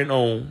was going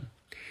on.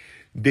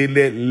 They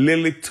let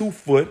Lily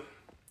Two-Foot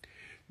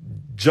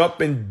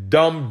jumping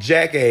dumb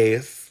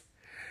jackass,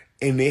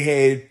 and they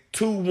had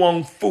Tu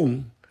Wong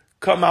Fu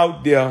come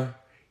out there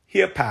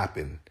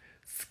hip-hopping,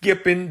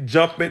 skipping,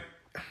 jumping.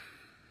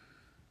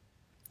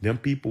 Them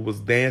people was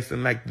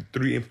dancing like the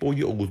 3 and 4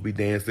 year olds be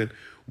dancing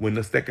when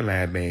the second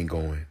line band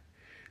going.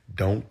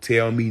 Don't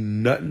tell me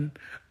nothing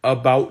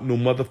about no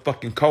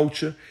motherfucking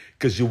culture,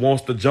 because you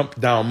wants to jump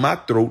down my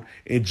throat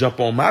and jump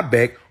on my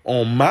back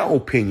on my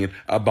opinion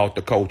about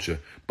the culture.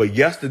 But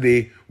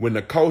yesterday, when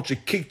the culture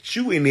kicked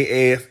you in the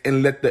ass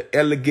and let the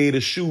alligator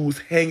shoes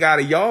hang out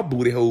of y'all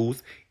booty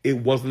holes, it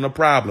wasn't a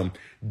problem.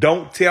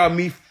 Don't tell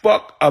me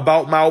fuck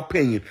about my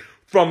opinion.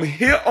 From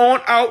here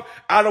on out,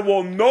 I don't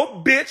want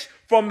no bitch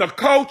from the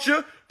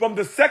culture, from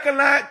the second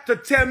line, to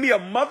tell me a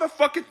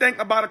motherfucking thing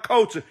about a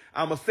culture.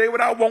 I'm going to say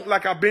what I want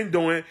like I've been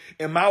doing,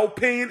 and my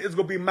opinion is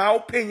going to be my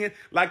opinion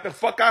like the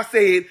fuck I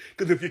said.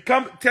 Because if you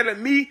come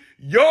telling me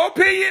your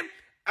opinion,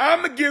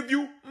 I'm going to give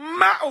you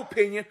my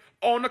opinion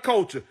on the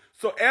culture.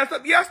 So as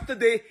of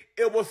yesterday,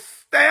 it was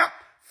stamped,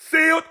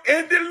 sealed,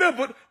 and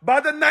delivered by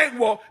the Night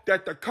Walk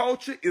that the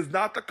culture is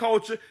not the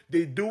culture.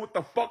 They do what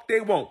the fuck they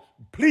want.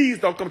 Please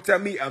don't come tell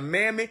me a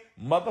mammy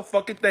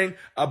motherfucking thing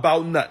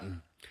about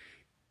nothing.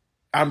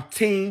 I'm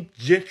team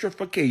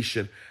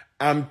gentrification.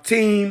 I'm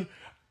team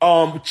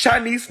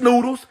Chinese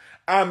noodles.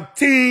 I'm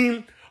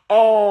team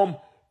White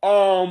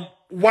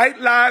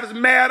Lives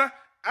Matter.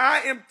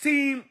 I am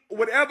team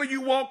whatever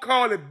you want to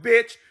call it,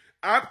 bitch.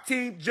 I'm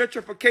team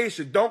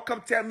gentrification. Don't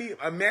come tell me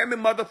a mammy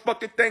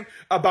motherfucking thing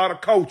about a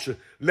culture.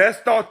 Let's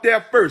start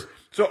there first.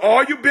 So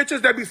all you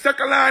bitches that be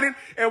second-lining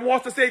and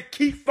wants to say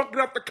keep fucking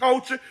up the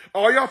culture,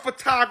 all y'all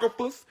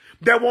photographers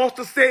that wants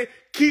to say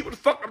keep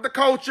fucking up the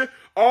culture,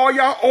 all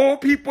y'all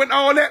old people and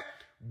all that,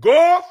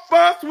 go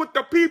first with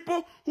the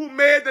people who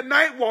made the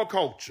Night Walk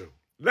culture.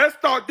 Let's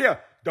start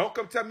there. Don't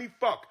come tell me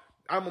fuck.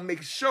 I'm going to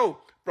make sure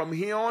from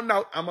here on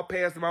out I'm going to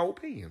pass my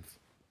opinions.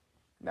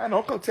 Now,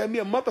 don't come tell me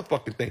a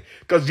motherfucking thing.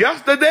 Because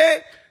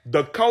yesterday,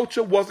 the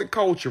culture wasn't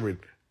culturing.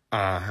 They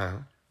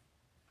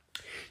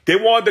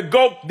wanted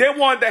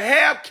to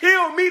have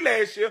killed me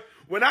last year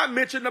when I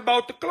mentioned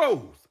about the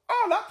clothes.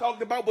 All I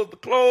talked about was the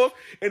clothes,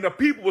 and the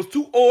people was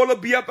too old to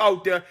be up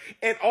out there.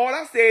 And all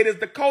I said is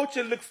the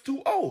culture looks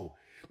too old.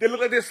 They look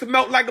like they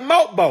smell like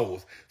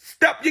mothballs.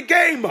 Step your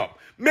game up.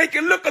 Make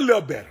it look a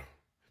little better.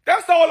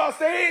 That's all I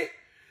said.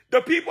 The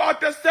people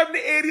out there 70,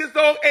 80 years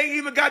old ain't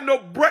even got no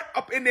breath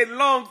up in their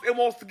lungs and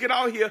wants to get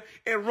out here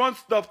and run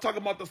stuff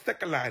talking about the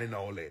second line and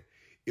all that.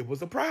 It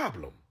was a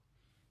problem.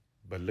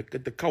 But look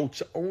at the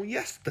culture on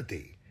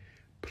yesterday.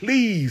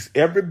 Please,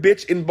 every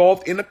bitch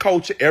involved in the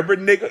culture, every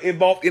nigga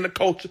involved in the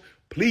culture,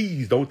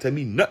 please don't tell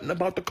me nothing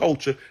about the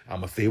culture.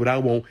 I'm going to say what I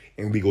want,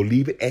 and we going to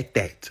leave it at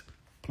that.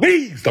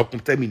 Please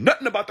don't tell me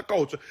nothing about the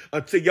culture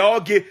until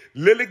y'all get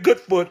Lily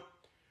Goodfoot,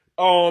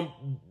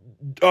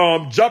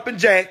 Jumpin'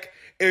 Jack,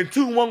 and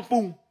Tu Wong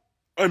Fu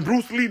and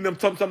Bruce Lee and them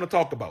something to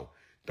talk about.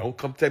 Don't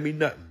come tell me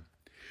nothing.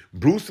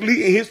 Bruce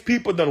Lee and his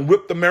people done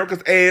whipped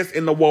America's ass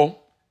in the war.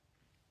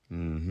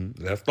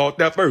 Let's start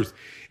that first.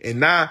 And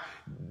now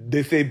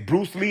they say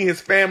Bruce Lee and his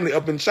family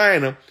up in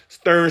China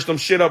stirring some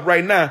shit up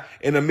right now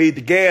and they made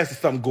the gas or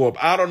something go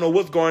up. I don't know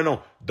what's going on.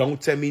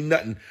 Don't tell me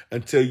nothing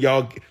until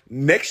y'all,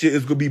 next year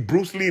it's going to be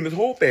Bruce Lee and his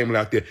whole family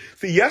out there.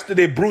 See,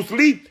 yesterday, Bruce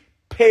Lee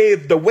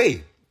paved the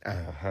way.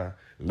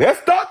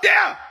 Let's start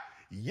there.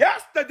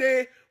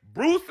 Yesterday,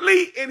 Bruce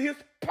Lee and his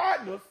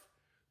partners,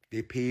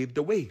 they paved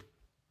the way.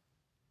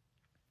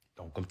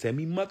 Don't come tell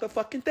me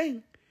motherfucking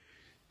thing.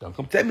 Don't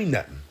come tell me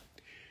nothing.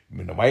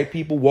 When the white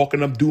people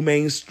walking up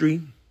Dumaine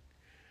Street,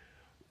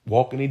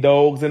 walking their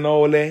dogs and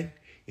all that,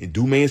 and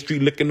Dumaine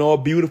Street looking all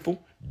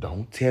beautiful,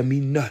 don't tell me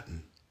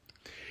nothing.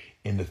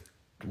 In the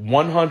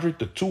 100,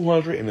 the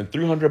 200, and the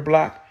 300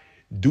 block,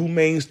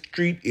 Dumaine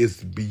Street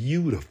is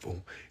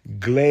beautiful.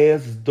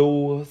 Glass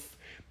doors,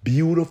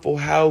 beautiful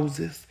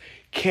houses,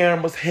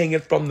 cameras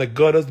hanging from the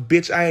gutters.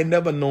 Bitch, I ain't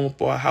never known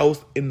for a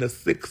house in the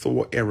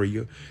 6-4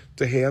 area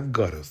to have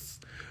gutters.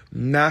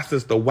 Now,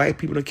 since the white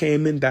people that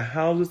came in, the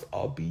houses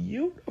are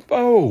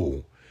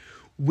beautiful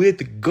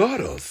with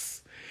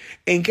gutters.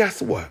 And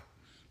guess what?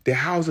 The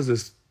houses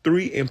is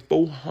 $300,000 and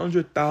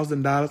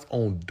 $400,000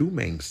 on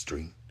Dumaine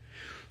Street.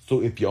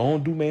 So if you're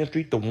on Dumaine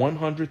Street, the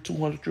 100,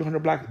 200, 300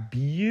 block,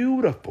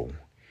 beautiful.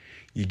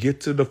 You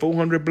get to the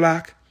 400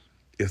 block,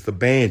 it's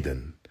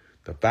abandoned.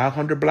 The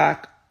 500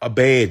 block,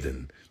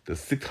 abandoned. The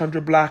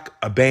 600 block,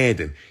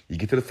 abandoned. You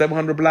get to the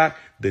 700 block,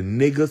 the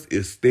niggas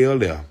is still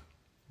there.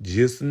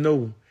 Just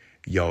know,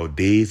 y'all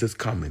days is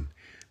coming.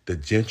 The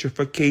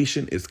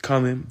gentrification is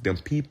coming. Them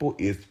people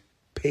is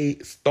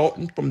paid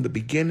starting from the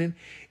beginning,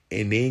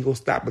 and they ain't gonna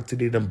stop until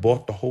they done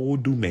bought the whole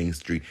Dumaine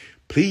Street.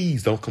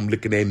 Please don't come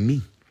looking at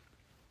me.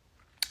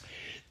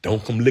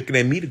 Don't come looking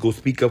at me to go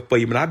speak up for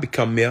you when I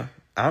become mayor.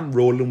 I'm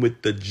rolling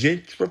with the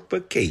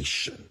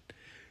gentrification.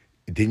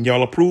 Didn't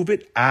y'all approve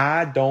it?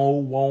 I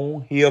don't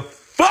want hear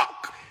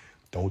fuck.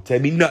 Don't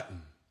tell me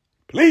nothing.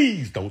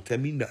 Please don't tell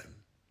me nothing.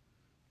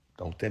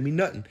 Don't tell me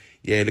nothing.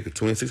 Yeah, look at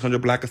 2600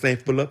 block of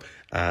St. Philip.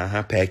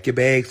 Pack your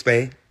bags,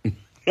 fam.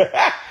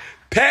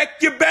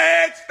 Pack your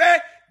bags, fam.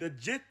 The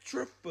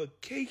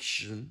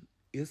gentrification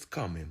is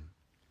coming.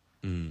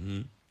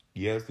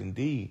 Yes,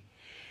 indeed.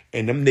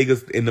 And them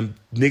niggas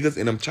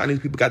and them Chinese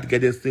people got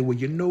together and said, well,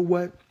 you know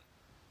what?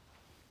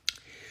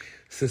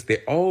 Since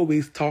they're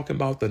always talking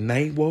about the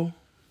night war,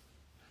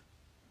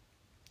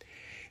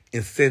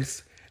 and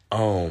since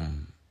the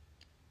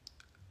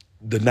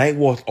night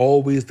war is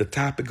always the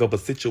topic of a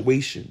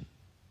situation,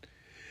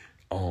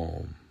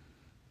 you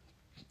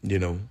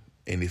know,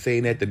 and they're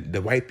saying that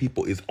the white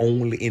people is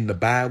only in the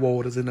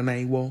bywaters in the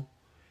night war,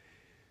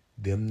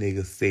 them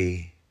niggas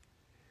say,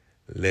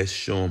 let's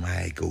show them how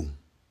it go.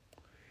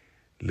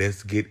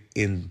 Let's get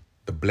in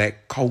the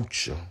black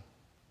culture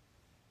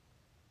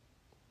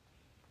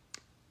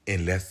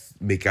and let's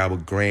make our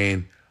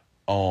grand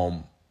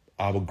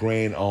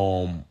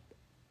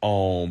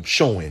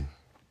showing.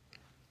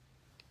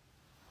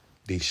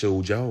 They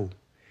showed y'all.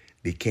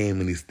 They came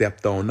and they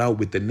stepped on out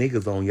with the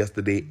niggas on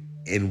yesterday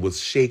and was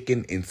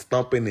shaking and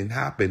stomping and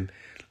hopping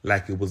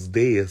like it was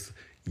theirs.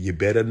 You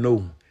better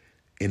know,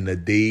 in the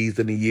days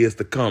and the years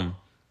to come,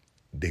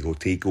 they gonna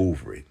take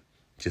over it.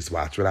 Just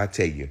watch what I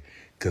tell you.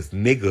 Because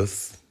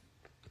niggas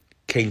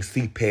can't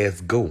see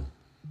past go.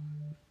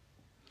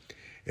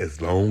 As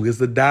long as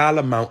the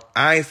dollar amount,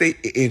 I ain't say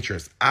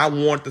entrance. I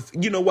want to,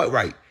 you know what,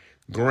 right?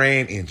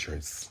 Grand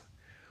entrance.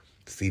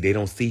 See, they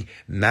don't see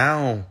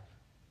now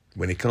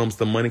when it comes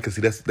to money, because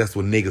see, that's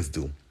what niggas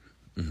do.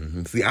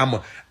 See,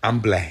 I'm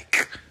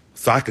black,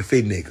 so I can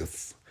say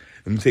niggas.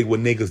 Let me tell you what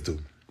niggas do.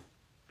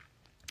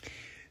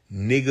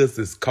 Niggas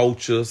is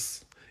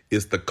cultures.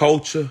 It's the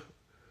culture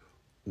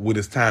when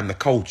it's time to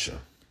culture.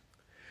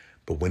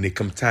 But when it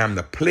come time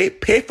to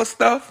pay for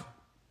stuff,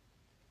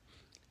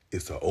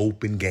 it's an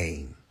open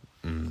game.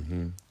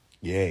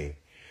 Yeah.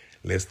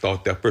 Let's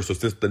start that first. So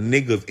since the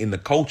niggas in the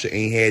culture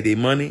ain't had their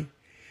money,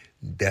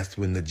 that's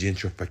when the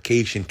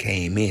gentrification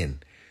came in.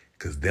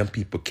 Because them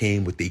people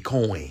came with their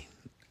coin.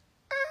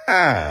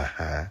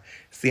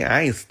 See,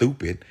 I ain't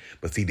stupid.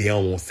 But see, they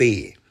don't want to say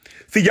it.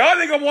 See, y'all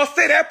ain't gonna want to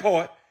say that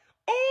part.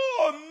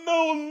 Oh,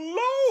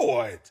 no,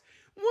 Lord.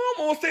 We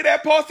don't want to say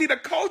that part. See, the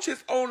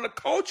culture's on the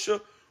culture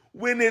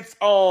when it's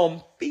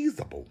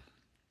feasible.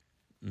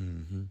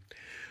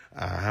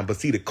 But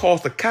see, the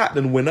cost of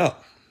cotton went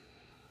up.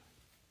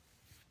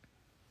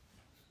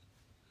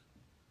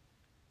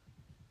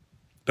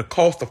 The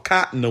cost of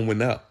cotton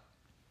went up.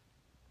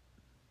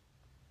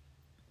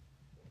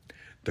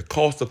 The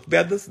cost of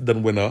feathers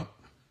done went up.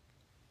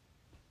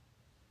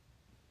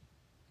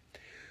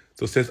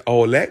 So since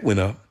all that went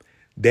up,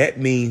 that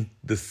means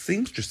the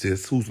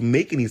seamstresses who's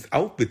making these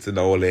outfits and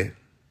all that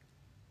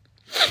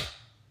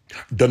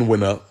done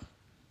went up.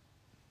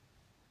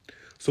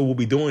 So what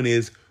we doing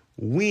is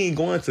we ain't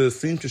going to the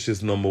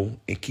seamstresses no more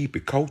and keep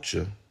it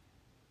culture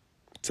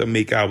to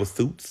make our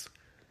suits.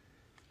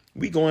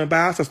 We going to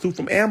buy us a suit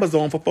from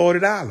Amazon for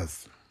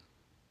 $40.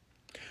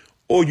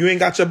 Oh, you ain't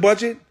got your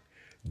budget?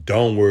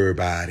 Don't worry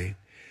about it.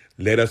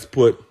 Let us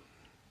put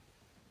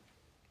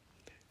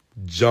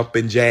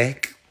Jumpin'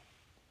 Jack,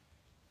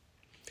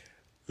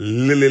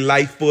 Lily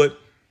Lightfoot,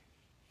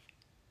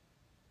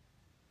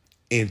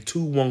 and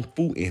Tu Wong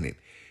Fu in it.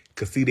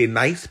 Because see, they're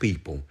nice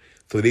people.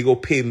 So they go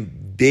pay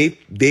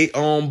they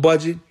own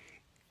budget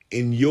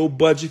and your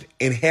budget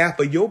and half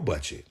of your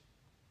budget.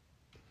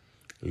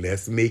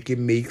 Let's make it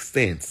make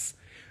sense.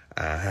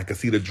 I can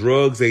see the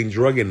drugs ain't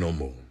drugging no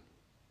more.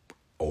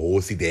 Oh,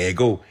 see, there you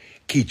go.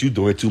 Keith, you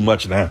doing too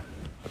much now.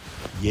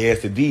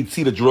 Yes, indeed.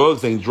 See, the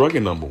drugs ain't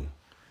drugging no more.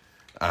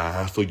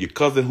 So your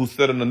cousin who's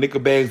selling the nickel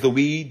bags of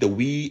weed, the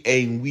weed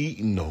ain't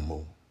weeding no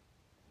more.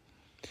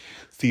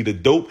 See, the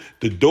dope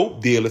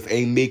dealers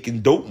ain't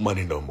making dope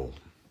money no more.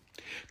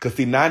 Cause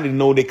see, now they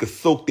know they could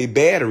soak their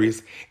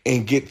batteries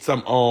and get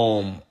some,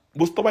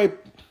 what's the way?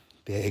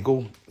 There you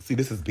go. See,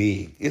 this is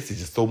big. This is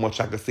just so much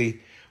I can say,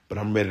 but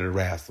I'm ready to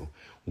wrestle.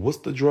 What's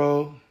the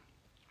drug?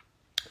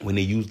 When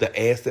they use the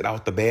acid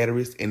out the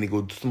batteries and they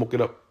go smoke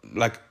it up,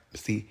 like,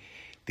 see,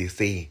 they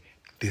say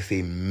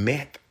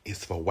meth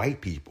is for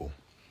white people.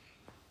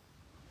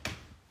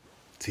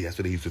 See, that's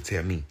what they used to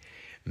tell me.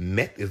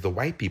 Meth is the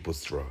white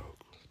people's drug.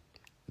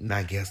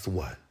 Now, guess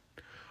what?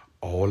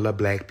 All the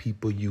black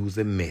people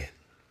using meth.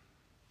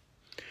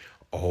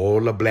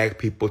 All the black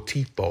people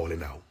teeth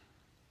falling out.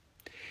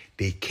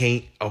 They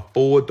can't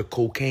afford the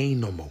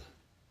cocaine no more.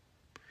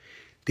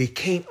 They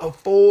can't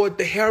afford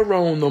the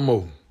heroin no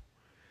more.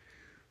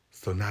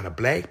 So now the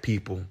black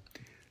people,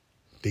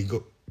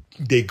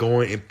 they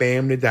going in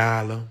Family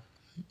Dollar,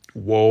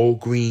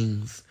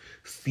 Walgreens,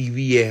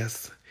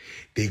 CVS.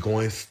 They go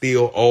and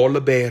steal all the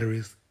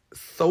batteries,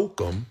 soak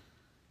them,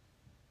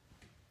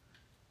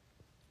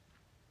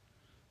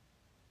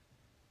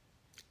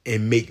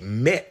 and make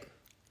meth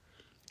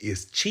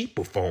is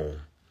cheaper form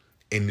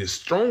and the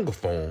stronger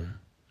form.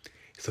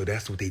 So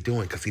that's what they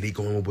doing, because see, they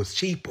going with what's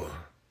cheaper.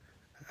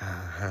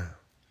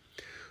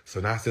 So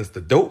now since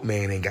the dope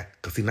man ain't got,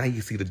 because see, now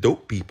you see the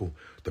dope people,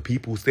 the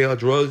people who sell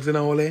drugs and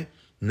all that,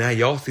 now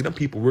y'all see them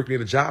people working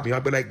at a job, and y'all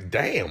be like,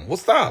 damn,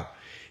 what's up?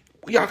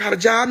 Y'all got a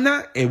job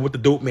now? And what the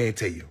dope man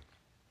tell you?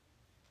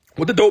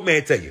 What the dope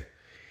man tell you?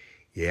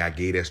 Yeah, I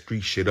gave that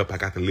street shit up. I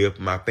got to live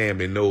for my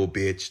family. No,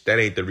 bitch, that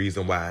ain't the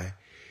reason why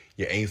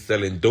you ain't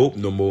selling dope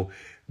no more,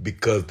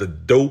 because the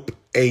dope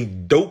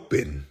ain't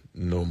doping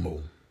no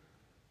more.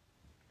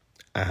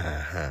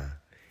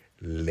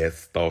 Let's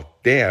start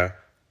there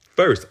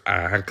first.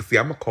 Cause see,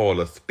 I'm gonna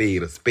call a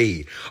spade a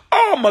spade.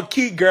 Oh, my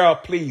key girl,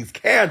 please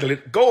handle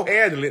it. Go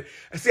handle it.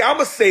 And see, I'm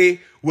gonna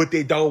say what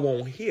they don't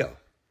want here.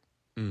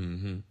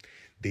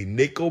 The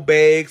nickel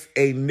bags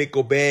ain't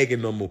nickel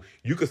bagging no more.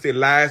 You can say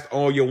lies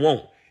all you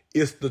want.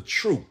 It's the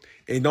truth.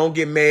 And don't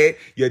get mad.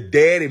 Your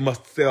daddy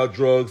must sell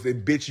drugs,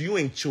 and bitch, you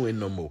ain't chewing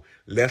no more.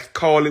 Let's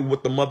call it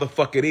what the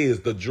motherfucker it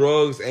is. The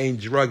drugs ain't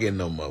drugging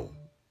no more.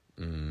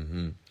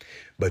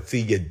 But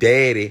see, your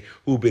daddy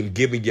who been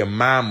giving your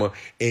mama,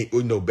 and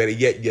you know, better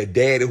yet, your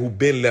daddy who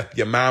been left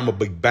your mama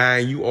but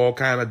buying you all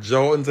kind of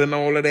Jordans and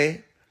all of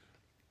that,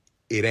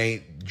 it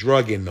ain't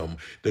drugging no more.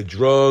 The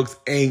drugs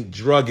ain't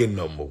drugging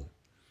no more.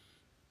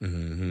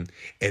 And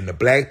the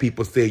black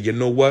people say, you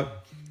know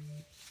what?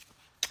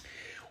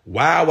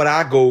 Why would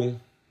I go?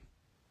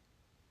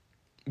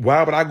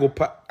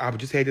 I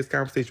just had this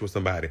conversation with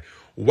somebody.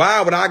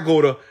 Why would I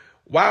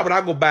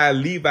go buy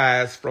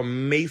Levi's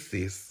from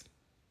Macy's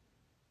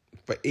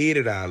for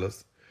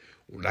 $80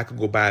 when I could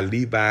go buy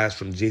Levi's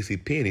from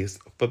JCPenney's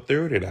for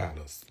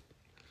 $30?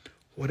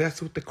 Well,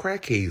 that's what the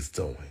crackheads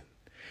doing.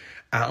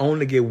 I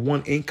only get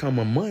one income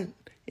a month,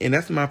 and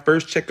that's my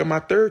first check or my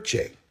third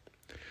check.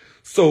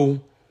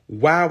 So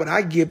why would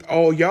I give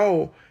all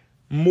y'all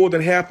more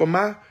than half of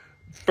my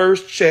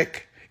first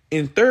check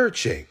and third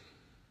check?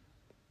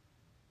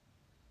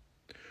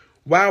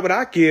 Why would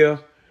I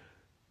give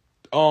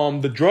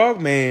the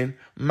drug man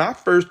my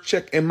first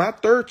check and my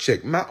third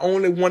check, my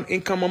only one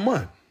income a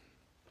month,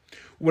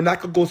 when I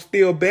could go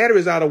steal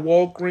batteries out of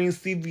Walgreens,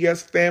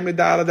 CVS, Family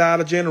Dollar,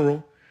 Dollar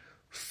General,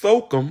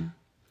 soak them,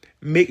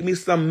 make me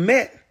some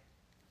meth,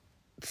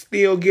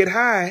 still get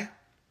high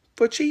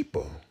for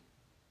cheaper?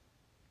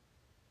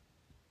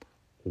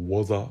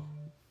 What's up?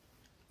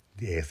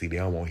 Yeah, see, they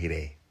don't want to hear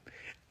that.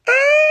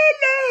 Oh,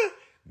 no.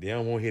 They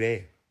don't want to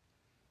hear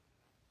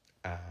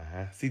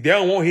that. See, they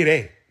don't want to hear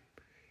that.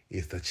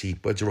 It's the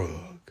cheaper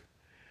drug.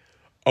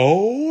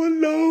 Oh,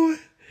 Lord.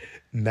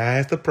 Now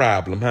it's the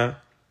problem, huh?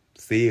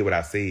 Say what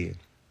I said.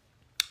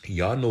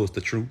 Y'all know it's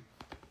the truth.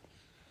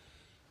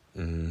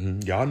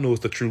 Y'all know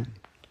it's the truth.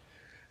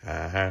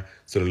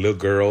 So the little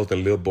girls, the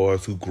little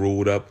boys who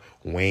grew up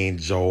wearing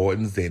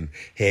Jordans and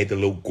had the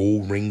little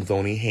gold rings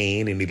on their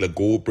hand and the little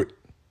gold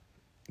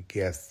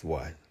guess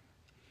what?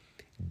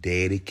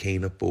 Daddy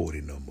can't afford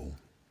it no more,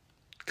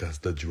 because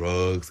the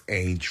drugs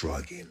ain't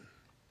drugging.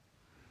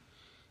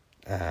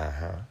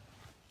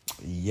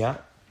 Yeah.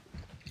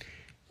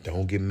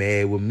 Don't get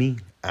mad with me.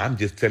 I'm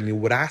just telling you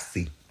what I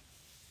see.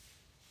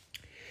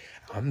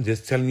 I'm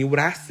just telling you what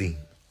I see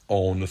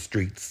on the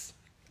streets.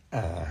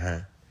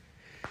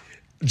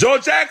 Joe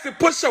Jackson,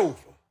 push over.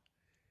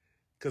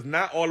 Because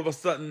now all of a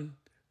sudden,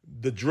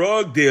 the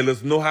drug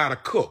dealers know how to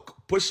cook.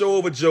 Push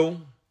over,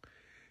 Joe.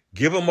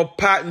 Give them a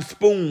pot and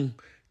spoon.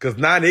 Because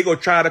now they going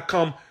to try to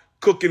come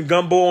cooking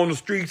gumbo on the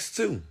streets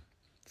too.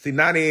 See,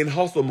 now they in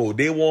hustle mode.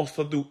 They want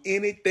to do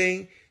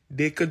anything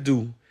they could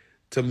do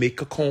to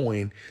make a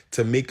coin,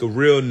 to make a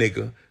real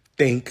nigga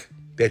think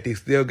that they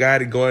still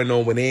got it going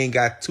on when they ain't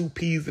got 2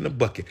 peas in a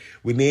bucket,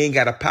 when they ain't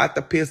got a pot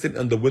to piss in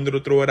and the window to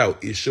throw it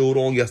out. It showed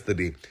on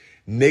yesterday.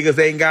 Niggas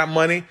ain't got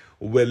money.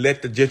 We'll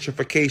let the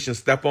gentrification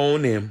step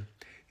on them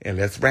and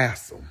let's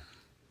wrestle.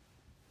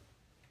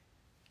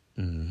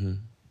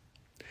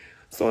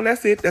 So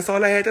that's it. That's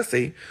all I had to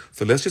say.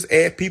 So let's just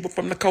add people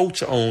from the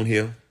culture on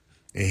here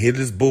and hear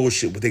this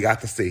bullshit, what they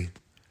got to say.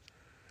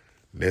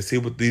 Let's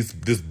hear what this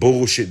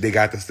bullshit they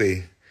got to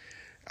say.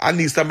 I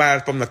need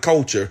somebody from the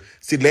culture.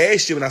 See,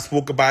 last year when I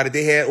spoke about it,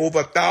 they had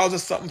over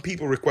 1,000-something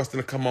people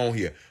requesting to come on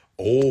here.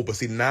 Oh, but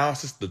see, now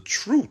since the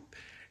truth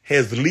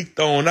has leaked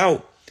on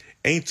out,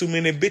 ain't too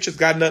many bitches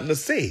got nothing to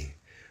say.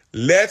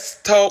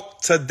 Let's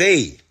talk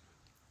today.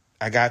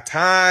 I got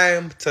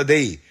time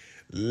today.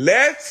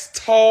 Let's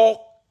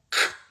talk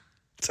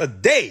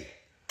today.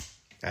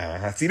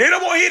 See, they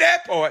don't want to hear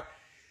that part.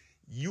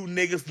 You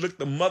niggas looked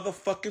the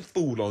motherfucking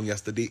fool on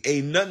yesterday.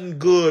 Ain't nothing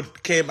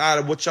good came out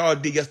of what y'all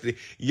did yesterday.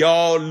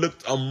 Y'all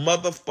looked a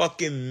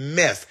motherfucking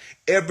mess.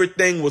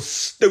 Everything was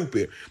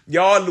stupid.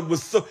 Y'all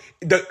was so...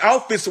 The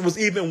outfits was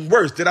even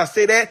worse. Did I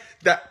say that?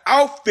 The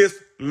outfits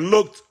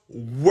looked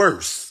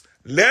worse.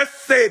 Let's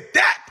say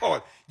that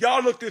part.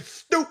 Y'all looked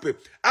stupid.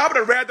 I would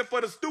have rather for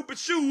the stupid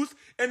shoes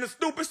and the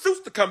stupid suits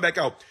to come back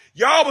out.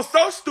 Y'all was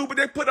so stupid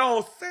they put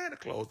on Santa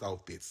Claus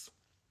outfits.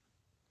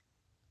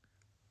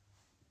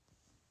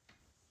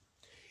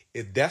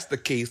 If that's the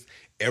case,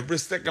 every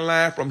second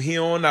line from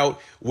here on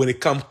out, when it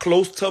comes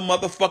close to a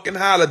motherfucking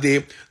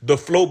holiday, the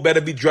float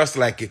better be dressed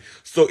like it.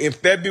 So in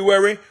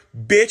February,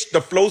 bitch,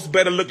 the floats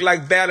better look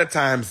like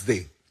Valentine's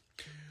Day.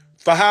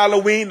 For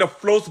Halloween, the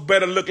floats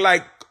better look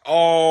like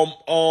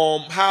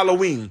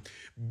Halloween.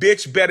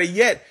 Bitch, better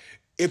yet,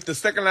 if the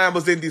second line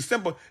was in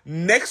December,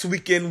 next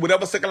weekend,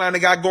 whatever second line they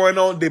got going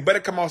on, they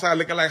better come outside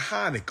looking like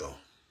Hanukkah.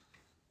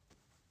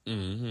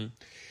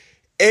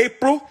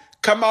 April,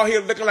 come out here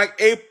looking like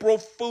April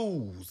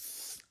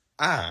Fools.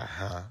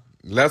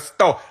 Let's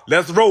start.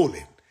 Let's roll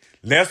it.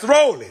 Let's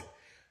roll it.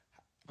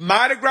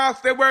 Mardi Gras,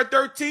 February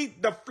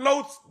 13th, the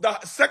floats, the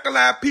second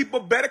line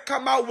people better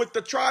come out with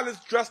the trolleys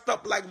dressed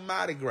up like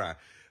Mardi Gras.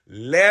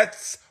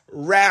 Let's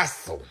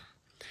wrestle.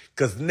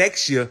 Because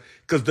next year,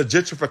 because the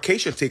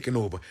gentrification taking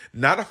over,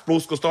 now the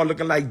floats going to start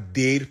looking like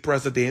dead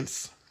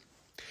presidents,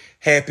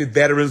 Happy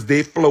Veterans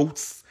Day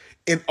floats,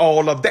 and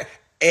all of that.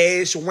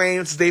 Ash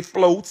Wednesday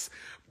floats,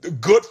 the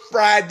Good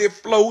Friday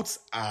floats.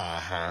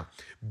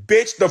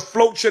 Bitch, the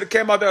float should have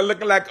came out there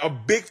looking like a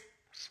big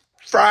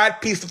fried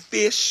piece of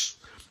fish.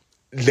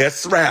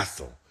 Let's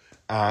wrestle.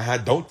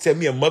 Don't tell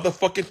me a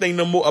motherfucking thing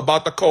no more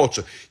about the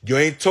culture. You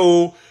ain't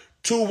told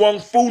Tu Wong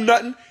Fu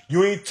nothing.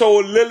 You ain't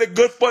told Lily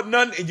Goodfoot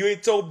nothing. And you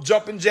ain't told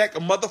Jumpin' Jack a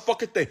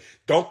motherfucking thing.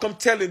 Don't come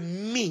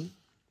telling me,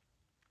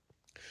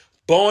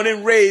 born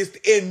and raised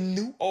in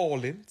New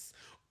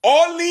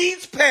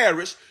Orleans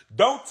Parish,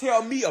 don't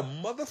tell me a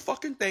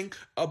motherfucking thing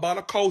about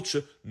a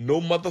culture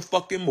no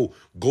motherfucking more.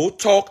 Go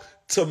talk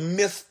to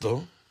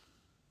Mr.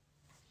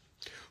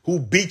 who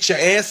beat your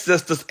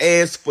ancestors'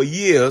 ass for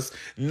years,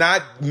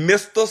 not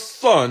Mr.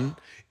 Son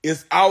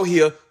is out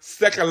here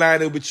second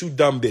lining with you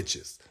dumb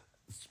bitches.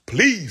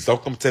 Please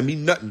don't come tell me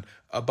nothing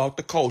about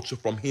the culture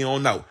from here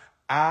on out.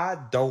 I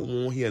don't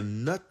want to hear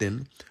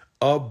nothing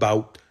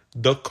about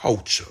the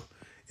culture.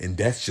 And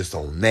that's just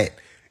on that.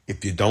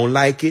 If you don't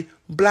like it,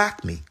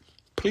 block me.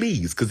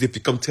 Please, because if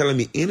you come telling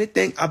me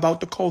anything about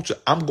the culture,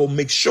 I'm going to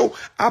make sure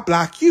I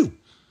block you.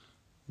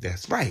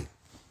 That's right.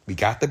 We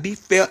got to be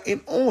fair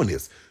and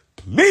honest.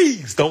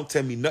 Please don't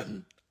tell me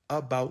nothing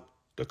about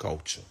the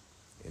culture.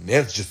 And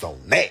that's just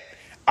on that.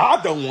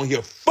 I don't want to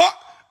hear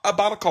fuck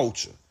about a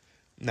culture.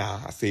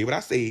 Nah, I said what I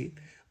said,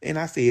 and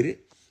I said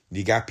it.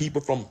 You got people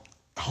from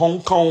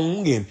Hong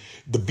Kong and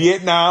the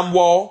Vietnam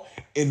War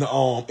and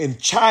in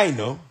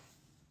China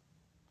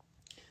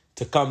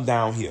to come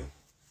down here.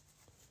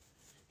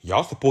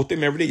 Y'all support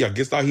them every day. Y'all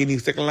get out here in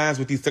these second lines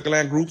with these second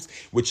line groups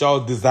with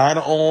y'all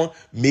designer on,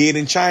 made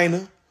in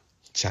China.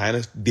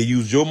 China, they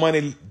use your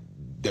money,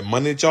 the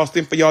money that y'all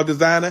sent for y'all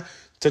designer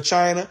to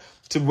China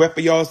to wear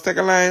for y'all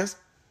second lines.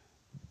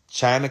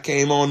 China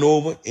came on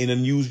over and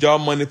then used y'all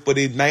money for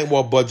their night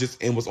war budgets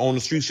and was on the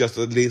streets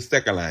yesterday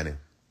second lining.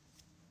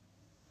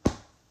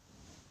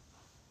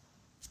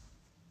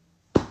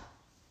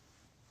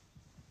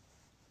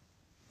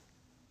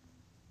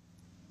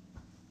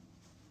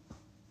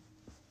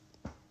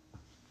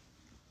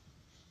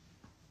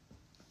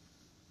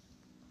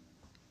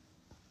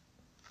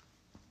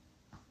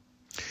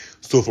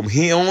 So from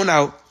here on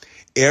out,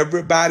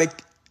 everybody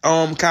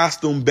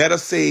costume better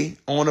say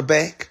on the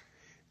back,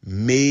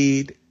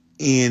 made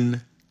in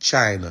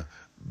China.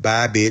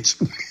 Bye, bitch.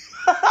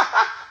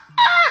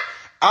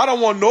 I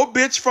don't want no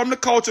bitch from the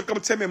culture to come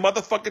tell me a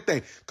motherfucking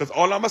thing. Because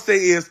all I'm going to say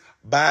is,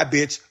 bye,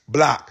 bitch,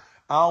 block.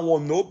 I don't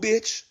want no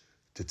bitch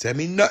to tell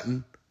me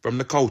nothing from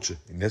the culture.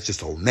 And that's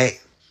just on that.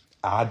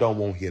 I don't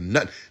want to hear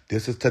nothing.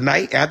 This is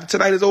tonight. After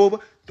tonight is over,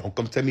 don't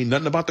come tell me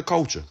nothing about the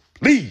culture.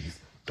 Please,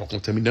 don't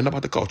come tell me nothing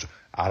about the culture.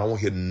 I don't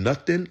want to hear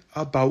nothing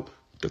about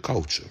the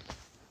culture.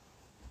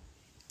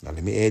 Now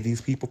let me add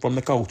these people from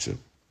the culture.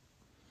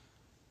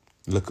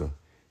 Look,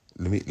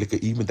 look.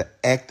 Even the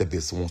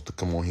activist wants to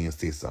come on here and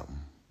say something.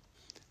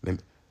 Let me,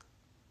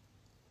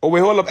 oh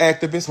wait, hold up,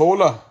 activists,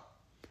 hold up.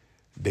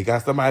 They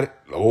got somebody.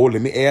 Oh,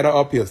 let me add her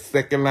up here.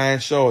 Second line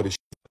shorty.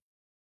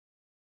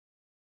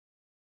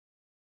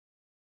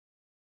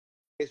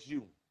 That's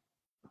you.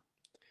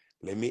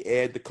 Let me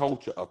add the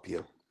culture up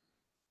here.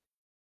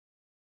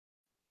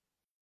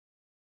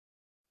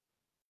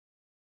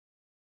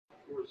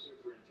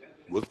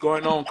 What's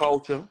going on,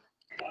 culture?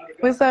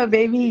 What's up,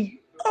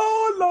 baby?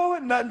 Oh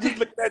Lord, nothing.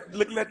 Just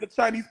looking at the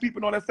Chinese people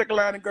and all that second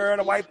line and girl,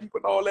 the white people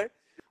and all that.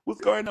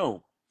 What's going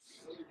on?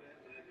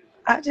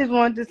 I just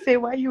wanted to say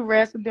why you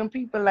wrestle them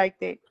people like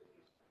that.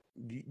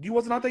 You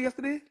wasn't out there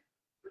yesterday?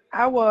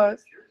 I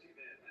was.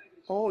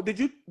 Oh, did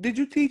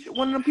you teach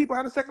one of them people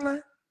how to second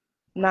line?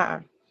 Nah.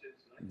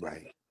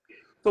 Right.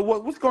 So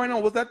what's going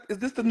on? Is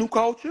this the new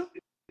culture?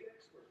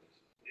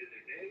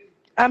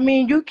 I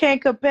mean, you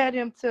can't compare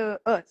them to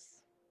us.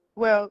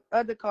 Well,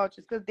 other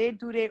cultures, because they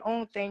do their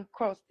own thing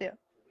cross there.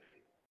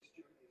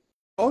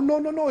 Oh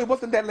no. It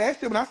wasn't that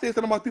last year when I said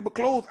something about people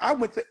clothes. I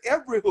went to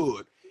every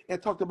hood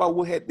and talked about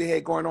they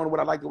had going on, what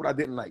I liked and what I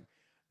didn't like.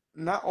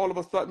 Not all of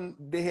a sudden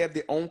they have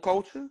their own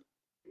culture.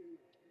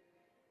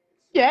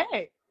 Yeah.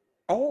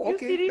 Oh, You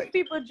see okay. these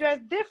people dress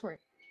different.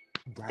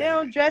 They Right.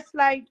 don't dress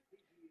like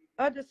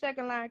other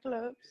second line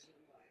clubs.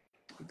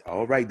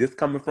 All right. This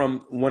coming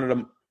from one of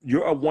them.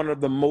 You're one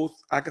of the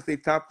most, I can say,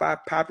 top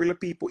 5 popular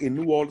people in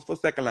New Orleans for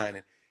second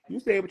lining.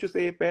 You say what you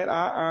said, Pat.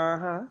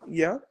 Uh-huh.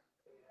 Yeah.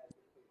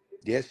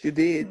 Yes, you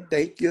did.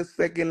 Thank you,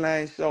 second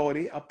line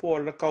shorty. A part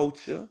of the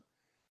culture.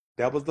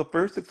 That was the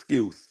first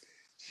excuse.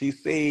 She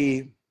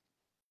said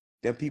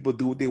them people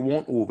do what they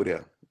want over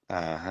there.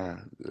 Uh-huh.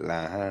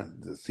 Uh-huh.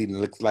 See, it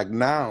looks like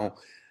now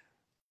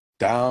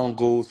down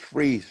goes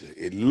Frazier.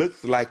 It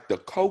looks like the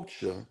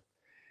culture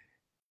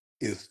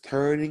is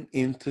turning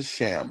into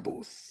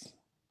shambles.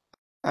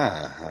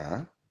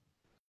 Uh-huh.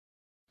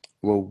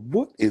 Well,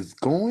 what is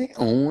going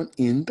on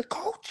in the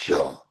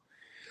culture?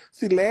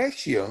 See,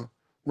 last year,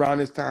 around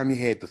this time, you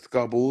had the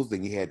Scubbles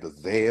and you had the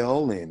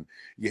Zell and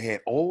you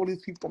had all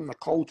these people from the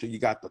culture. You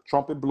got the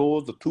trumpet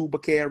blowers, the tuba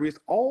carriers.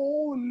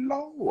 Oh,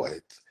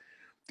 Lord.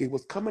 They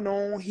was coming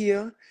on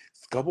here.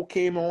 Scubble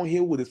came on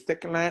here with his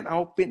second line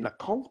outfit and the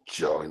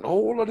culture and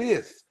all of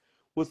this.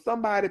 Will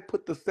somebody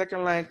put the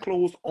second line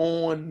clothes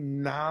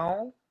on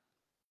now?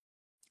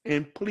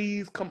 And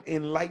please come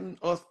enlighten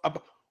us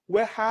about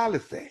where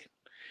Hollis at.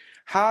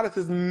 Hollis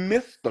has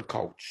missed the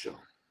culture.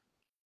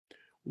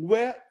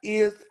 Where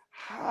is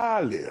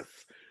Hollis?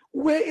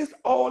 Where is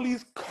all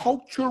these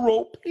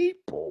cultural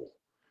people?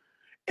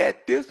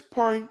 At this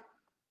point,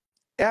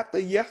 after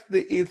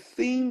yesterday, it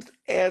seems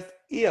as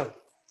if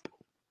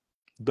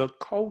the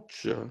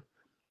culture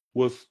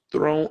was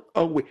thrown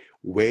away.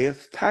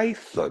 Where's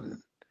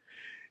Tyson?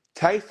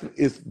 Tyson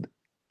is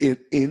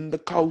in the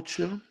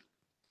culture.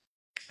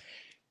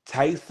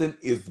 Tyson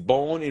is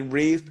born and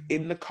raised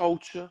in the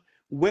culture.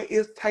 Where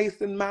is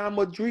Tyson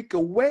Mama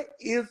Drika? Where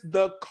is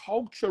the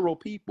cultural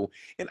people?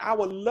 And I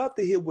would love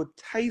to hear what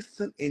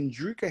Tyson and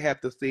Drika have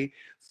to say,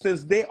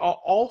 since they are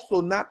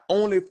also not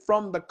only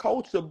from the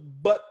culture,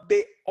 but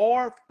they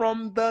are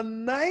from the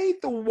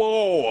Ninth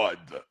Ward.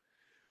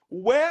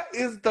 Where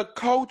is the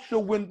culture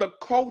when the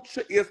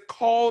culture is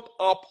called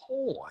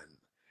upon?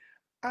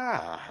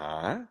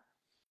 Uh-huh.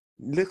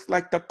 Looks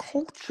like the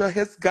culture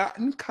has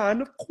gotten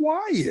kind of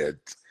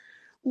quiet.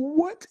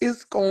 What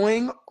is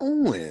going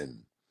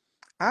on?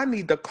 I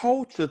need the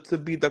culture to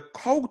be the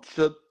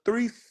culture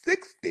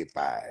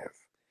 365.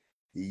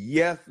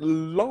 Yes,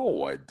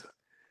 Lord.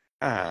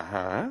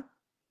 Uh-huh.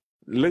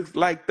 Looks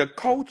like the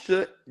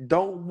culture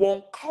don't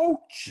want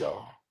culture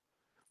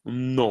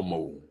no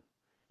more.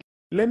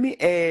 Let me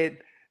add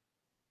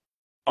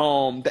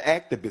the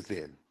activists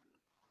in.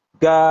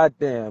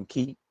 Goddamn,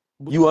 Keith.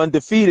 You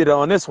undefeated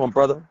on this one,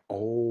 brother.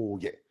 Oh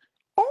yeah.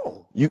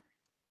 Oh, You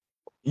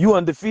you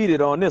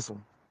undefeated on this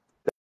one.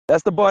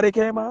 That's the bar they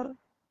came out of?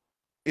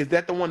 is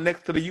that the one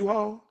next to the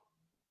U-Haul?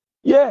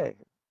 Yeah.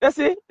 That's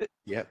it.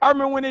 Yep. I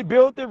remember when they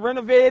built it,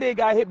 renovated it,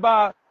 got hit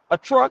by a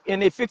truck,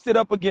 and they fixed it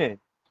up again.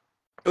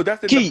 Oh,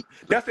 Keith,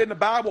 that's in the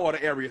Bywater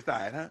area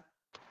side, huh?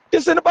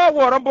 it's in the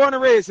Bywater. I'm born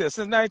and raised here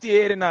since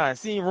 1989.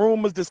 Seen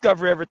rumors,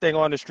 discover everything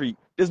on the street.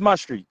 This is my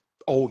street.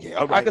 Oh yeah.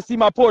 All I right. can see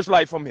my porch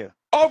light from here.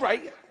 All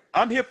right.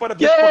 I'm here for the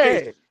Yeah.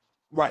 vitrification.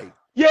 Right.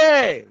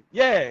 Yeah.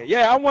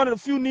 I'm one of the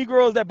few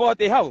Negroes that bought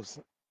their house.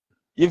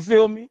 You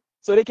feel me?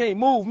 So they can't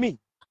move me.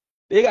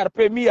 They got to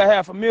pay me a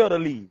 $500,000 to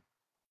leave.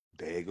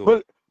 There you go.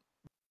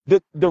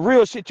 But the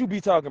real shit you be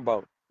talking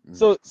about.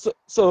 Mm.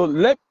 So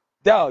let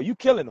Dow, you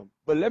killing them.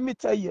 But let me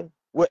tell you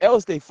what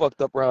else they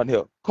fucked up around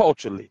here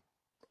culturally.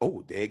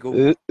 Oh, there you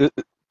go.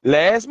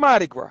 Last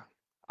Mardi Gras,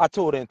 I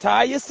told the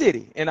entire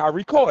city and I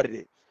recorded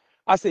it.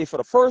 I say for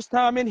the first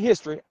time in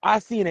history, I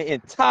seen an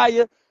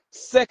entire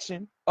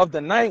section of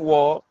the Ninth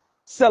Ward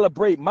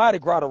celebrate Mardi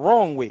Gras the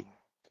wrong way.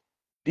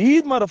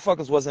 These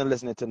motherfuckers wasn't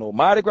listening to no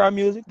Mardi Gras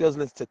music. They was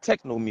listening to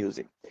techno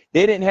music.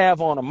 They didn't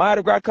have on the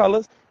Mardi Gras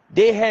colors.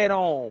 They had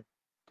on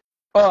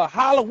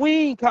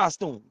Halloween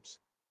costumes.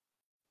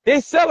 They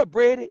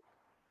celebrated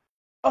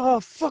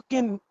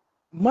fucking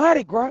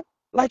Mardi Gras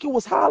like it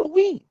was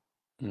Halloween,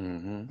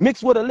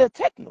 mixed with a little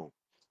techno.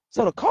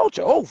 So the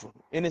culture over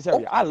in this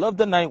area. Oh, I love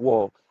the Ninth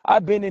Wall.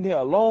 I've been in here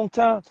a long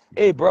time.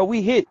 Hey, bro,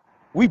 we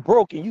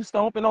broke, and you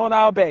stomping on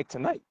our back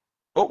tonight.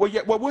 oh, well,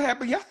 yeah. Well, what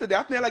happened yesterday?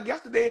 I feel like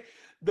yesterday,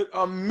 the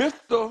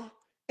Mr.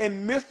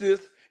 and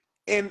Mrs.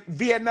 in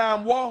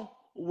Vietnam War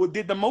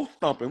did the most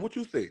stumping. What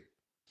you say?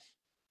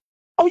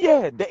 Oh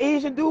yeah, the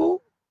Asian dude,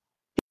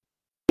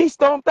 he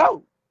stomped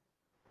out.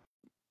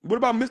 What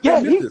about Mr. Yeah,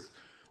 and Mrs.?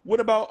 What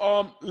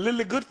about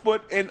Lily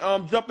Goodfoot and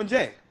Jumpin'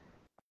 Jack?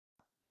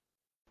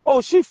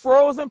 she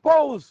froze and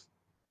posed.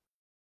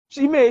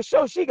 She made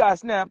sure she got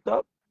snapped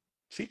up.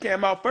 She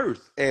came out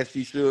first, as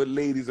she should.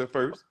 Ladies are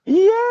first.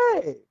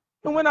 Yeah.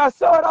 And when I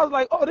saw it, I was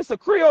like, oh, this is a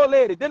Creole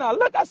lady. Then I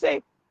look, I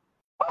say,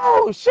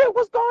 oh shit,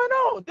 what's going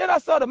on? Then I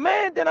saw the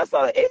man, then I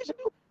saw the Asian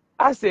dude.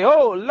 I said,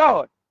 oh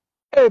Lord.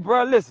 Hey,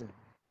 bro, listen.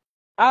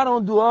 I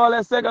don't do all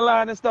that second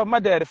line and stuff. My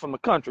daddy from the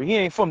country. He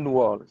ain't from New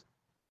Orleans.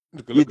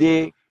 Look, You look, look,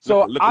 dig?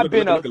 So I've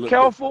been look.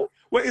 careful.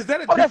 Well, is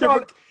that a Oh, that's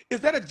all. is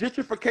that a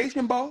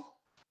gentrification ball?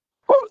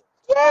 Oh,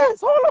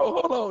 yes,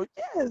 hold on.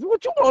 Yes,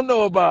 what you don't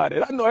know about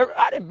it? I know.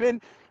 I done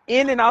been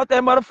in and out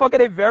that motherfucker.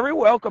 They very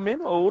welcoming.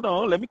 Hold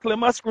on, let me clear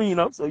my screen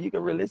up so you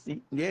can really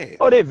see. Yeah.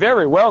 Oh, they're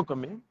very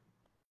welcoming.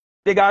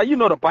 They got,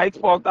 the bikes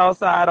parked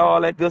outside,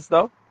 all that good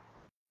stuff.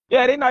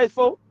 Yeah, they nice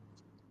folk.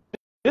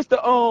 It's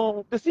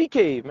the Sea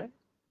Cave, man.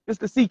 It's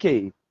the Sea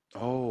Cave.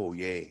 Oh,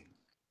 yeah.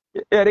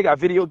 Yeah, they got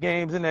video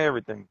games and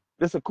everything.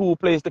 It's a cool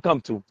place to come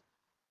to.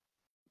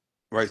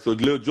 Right. So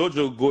little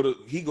Jojo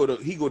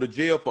go to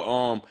jail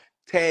for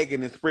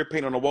tagging and spray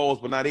paint on the walls,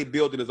 but now they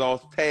building is all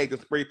tagged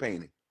and spray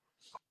painted.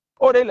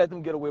 Oh, they let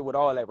them get away with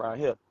all that around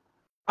here.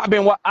 I've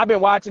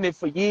been watching it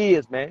for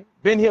years, man.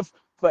 Been here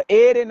for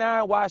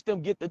 89, watched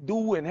them get to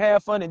do and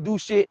have fun and do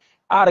shit.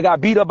 I'd have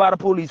got beat up by the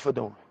police for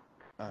doing.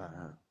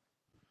 Uh-huh.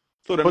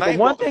 So the But the night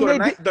one wall, thing they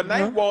did, the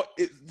night wall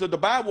is so the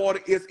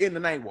bywater is in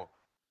the night wall.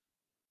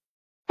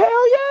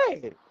 hell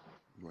yeah.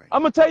 Right.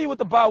 I'm gonna tell you what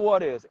the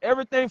bywater is.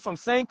 Everything from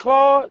St.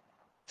 Claude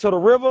to the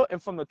river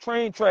and from the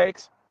train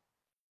tracks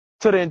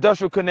to the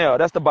industrial canal.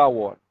 That's the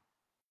bywater.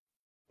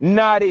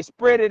 Now they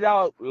spread it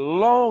out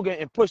longer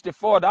and pushed it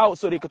farther out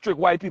so they could trick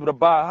white people to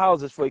buy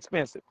houses for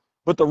expensive.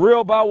 But the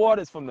real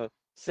bywater is from the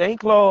St.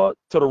 Claude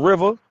to the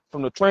river,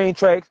 from the train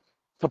tracks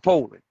to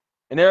Poland.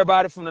 And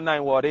everybody from the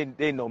Ninth Ward,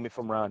 they know me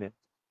from around here.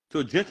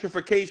 So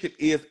gentrification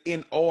is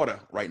in order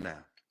right now.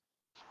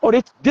 Oh,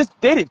 they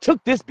didn't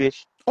took this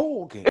bitch.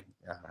 Oh, okay.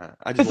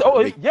 I just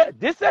want to make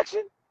This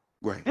section,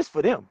 right. this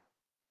for them.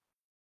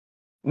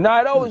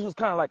 Now it always was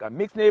kind of like a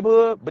mixed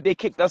neighborhood, but they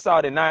kicked us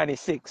out in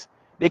 '96.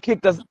 They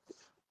kicked us.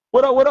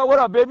 What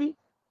up, baby?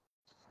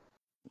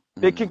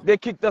 They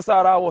kicked us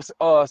out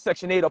our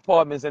Section 8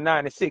 apartments in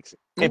 '96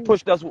 and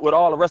pushed us with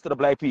all the rest of the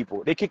black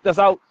people. They kicked us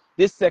out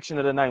this section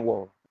of the Ninth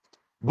Ward.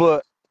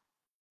 But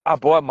I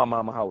bought my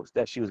mama house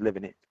that she was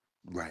living in.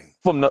 Right.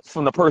 From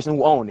the person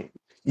who owned it.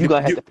 You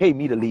gonna have to pay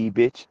me to leave,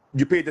 bitch.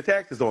 You paid the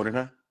taxes on it,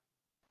 huh?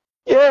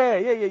 Yeah.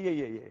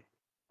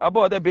 I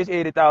bought that bitch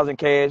 80,000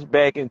 cash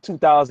back in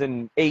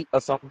 2008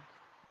 or something.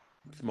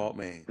 Smart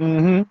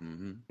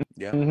man.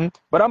 Yeah.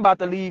 But I'm about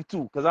to leave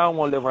too, because I don't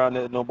want to live around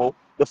there no more.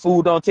 The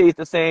food don't taste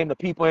the same. The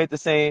people ain't the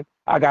same.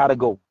 I gotta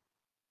go.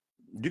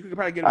 You could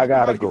probably get I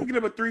gotta go. You could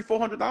get up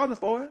 $300,000-400,000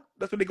 for it.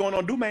 That's what they're going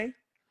on do, man.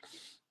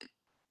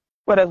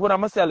 But that's what I'm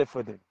gonna sell it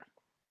for them.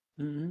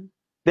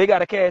 They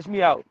gotta cash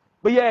me out.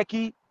 But yeah,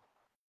 Key,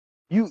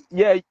 you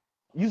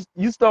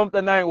stumped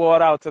the Ninth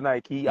Ward out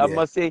tonight, Key. Yeah. I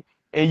must say,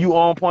 and you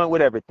on point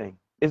with everything.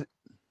 It's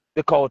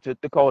the culture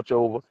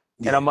over.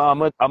 Yeah. And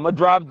I'm gonna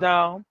drop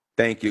down.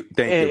 Thank you,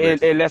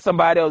 and let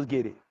somebody else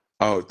get it.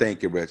 Oh,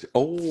 thank you, Reggie.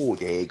 Oh,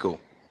 there you go.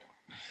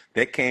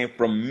 That came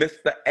from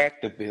Mr.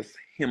 Activist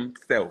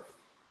himself.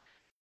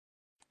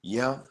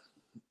 Yeah.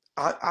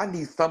 I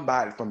need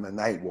somebody from the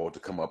Ninth Ward to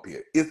come up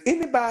here. Is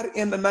anybody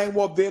in the Ninth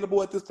Ward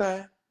available at this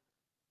time?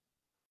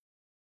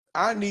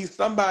 I need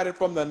somebody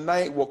from the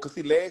Ninth Ward, because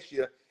see, last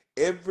year,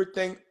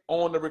 everything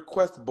on the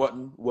request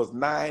button was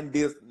 9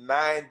 this,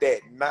 9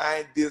 that,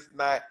 9 this,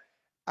 9.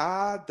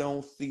 I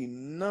don't see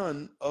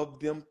none of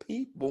them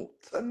people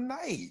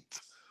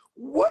tonight.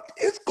 What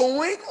is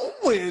going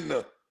on?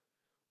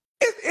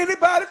 Is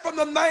anybody from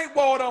the Ninth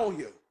Ward on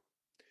here?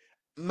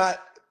 My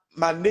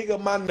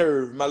nigga, my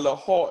nerve, my little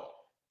heart,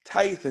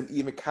 Tyson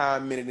even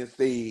commented and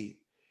said,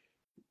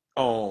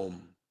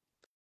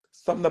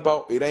 something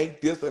about it ain't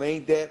this, it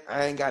ain't that.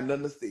 I ain't got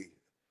nothing to say.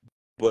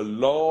 But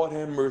Lord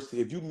have mercy,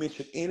 if you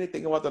mention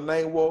anything about the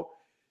Ninth Ward,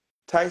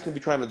 Tyson be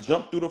trying to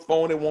jump through the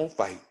phone and won't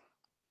fight.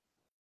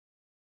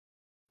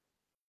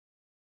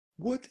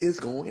 What is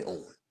going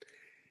on?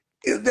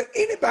 Is there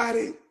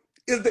anybody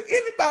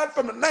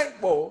from the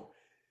Ninth Ward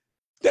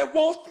that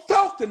wants to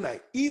talk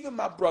tonight? Even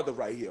my brother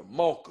right here,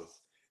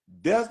 Marcus,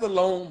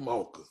 Desalone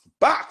Marcus,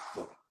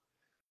 boxer.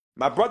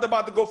 My brother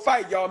about to go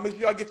fight, y'all. Make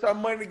sure y'all get your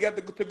money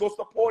together to go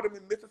support him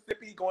in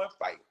Mississippi. He going to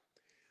fight.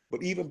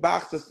 But even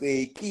boxer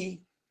said,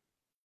 Key,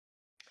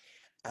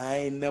 I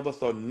ain't never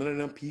saw none of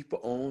them people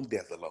on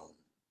Desert Alone.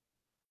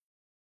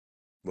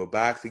 But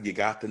Boxy, you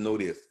got to know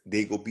this.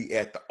 They gonna be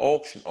at the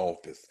auction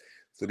office.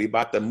 So they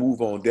about to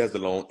move on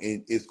Desert Alone,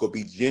 and it's gonna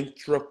be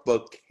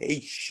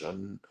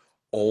gentrification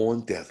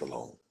on Desert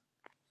Alone.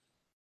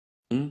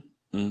 Mm,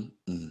 mm,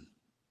 mm.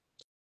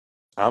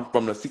 I'm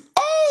from the sea.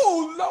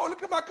 Oh Lord,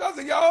 look at my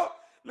cousin, y'all.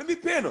 Let me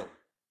pin him.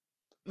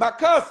 My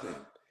cousin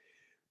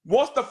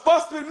wants to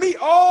fuss with me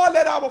all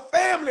at our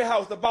family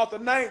house about the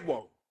night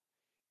walk.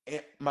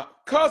 And my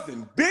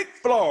cousin, Big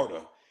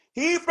Florida,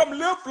 he ain't from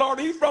Little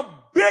Florida, he's from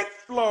Big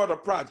Florida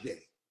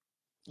Project.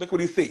 Look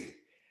what he said.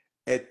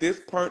 At this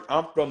point,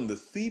 I'm from the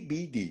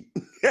CBD.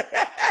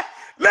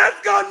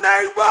 Let's go,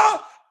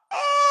 neighbor.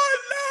 Oh,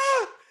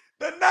 Lord.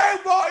 The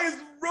neighbor is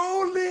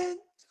rolling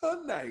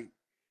tonight.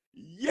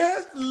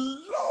 Yes,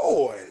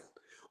 Lord.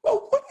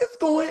 Well, what is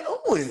going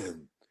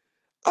on?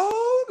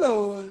 Oh,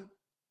 Lord.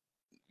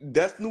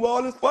 That's New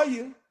Orleans for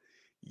you.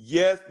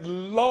 Yes,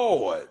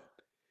 Lord.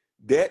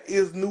 That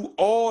is New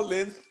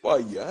Orleans for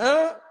you,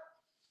 huh?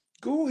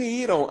 Go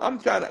ahead on.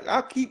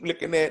 I'll keep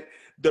looking at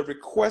the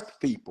request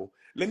people.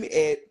 Let me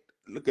add,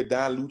 look at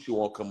Don Lucci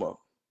won't come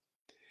up.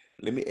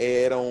 Let me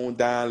add on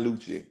Don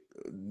Lucci.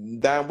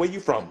 Don, where you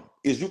from?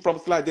 Is you from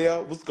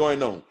Slidell? What's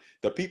going on?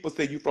 The people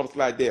say you from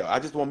Slidell. I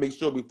just want to make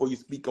sure before you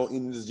speak on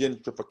any of this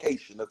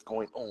gentrification that's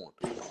going on.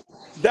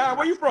 Don,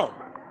 where you from?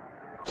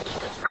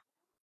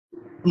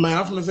 Man,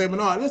 I'm from the St.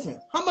 Bernard. Listen,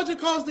 how much it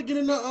costs to get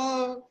in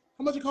the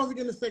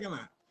second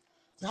line?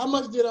 So how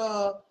much did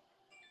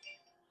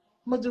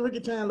Ricky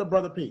Tan little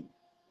brother pay?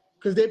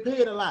 Because they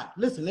paid a lot.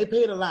 Listen, they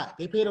paid a lot.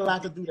 They paid a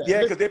lot to do that.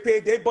 Yeah, because they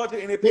paid their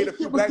budget and they paid a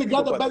few shit was black people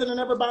together better budget. than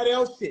everybody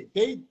else shit.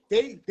 They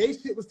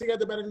shit was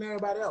together better than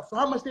everybody else. So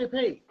how much they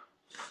paid?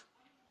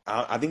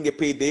 I think they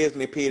paid theirs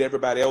and they paid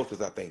everybody else's,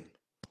 I think.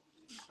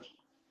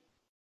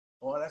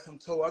 Oh, that's some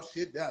toe up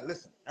shit there.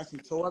 Listen, that's some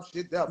toe up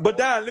shit there, But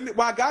boy. Don,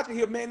 while I got you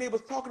here, man, they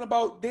was talking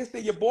about, they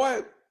said your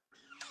boy,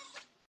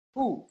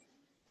 Who?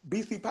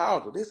 BC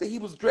Powder, they said he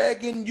was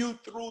dragging you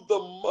through the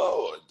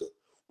mud.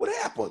 What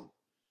happened?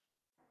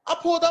 I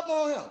pulled up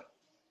on him.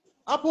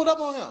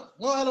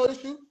 We don't have no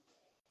issue.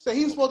 So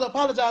he was supposed to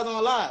apologize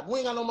on live. We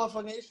ain't got no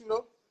motherfucking issue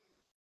though.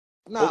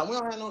 Nah, we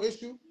don't have no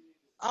issue.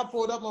 I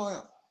pulled up on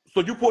him.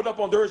 So you pulled up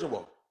on Dursion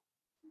Wall?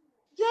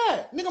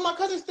 Yeah, nigga, my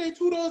cousin stayed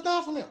 2 doors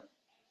down from him.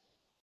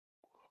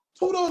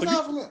 2 doors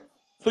down from him.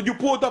 So you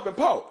pulled up and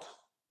parked?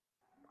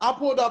 I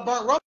pulled up,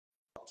 burnt rubber,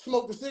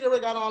 smoked a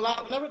cigarette, got on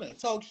live and everything.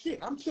 Talk shit.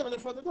 I'm chilling in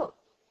front of the door.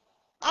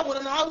 I went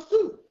in the house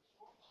too.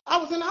 I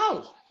was in the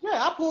house.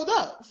 Yeah, I pulled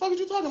up. The fuck are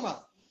you talking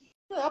about?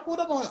 Yeah, I pulled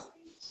up on him.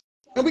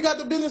 And we got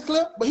the business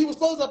clip, but he was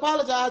supposed to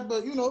apologize,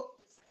 but you know,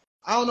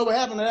 I don't know what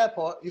happened to that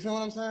part. You feel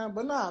what I'm saying?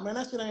 But nah, man,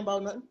 that shit ain't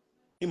about nothing.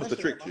 He must have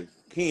tricked you.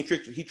 He ain't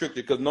tricked you. He tricked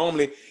you because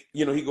normally,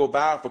 you know, he go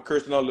by for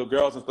cursing all little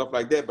girls and stuff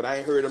like that. But I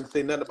ain't heard him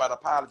say nothing about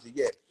apology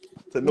yet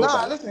to nobody.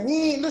 Nah, listen,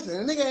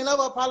 the nigga ain't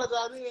never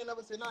apologized. He ain't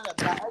never said none of that.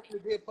 But I actually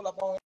did pull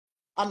up on him.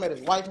 I met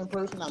his wife in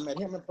person. I met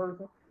him in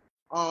person.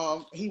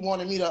 He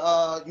wanted me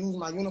to use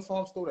my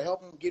uniform store to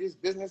help him get his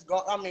business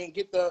going. I mean,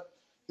 get the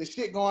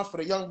shit going for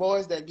the young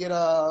boys that get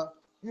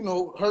you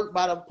know, hurt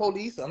by the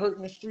police or hurt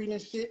in the street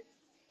and shit.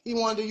 He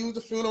wanted to use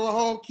the funeral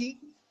home key.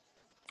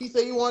 He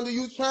said he wanted to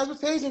use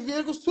transportation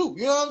vehicles too.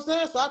 You know what I'm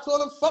saying? So I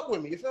told him, fuck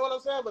with me. You feel what I'm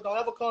saying? But don't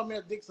ever call me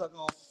a dick sucker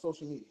on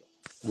social media.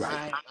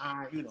 Right.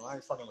 I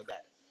ain't fucking with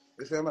that.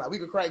 You feel me? Like, we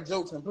could crack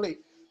jokes and play,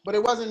 but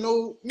it wasn't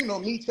no, you know,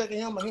 me checking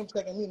him or him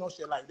checking me, no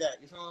shit like that.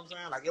 You feel what I'm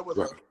saying? Like it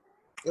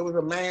was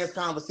a man's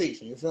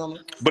conversation. You feel me?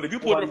 But if you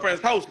pulled up a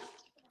friend's house,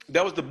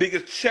 that was the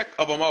biggest check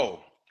of them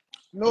all.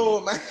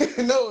 No, man.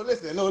 No,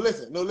 listen. There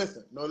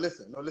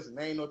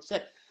ain't no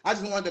check. I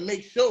just wanted to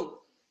make sure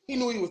he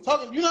knew he was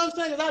talking. You know what I'm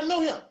saying? Because I know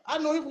him. I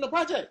know him from the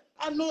project.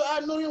 I know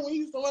him when he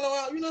used to run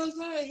around. You know what I'm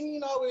saying? He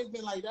ain't always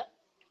been like that.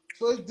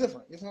 So it's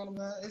different. You know what I'm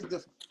saying? It's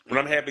different. And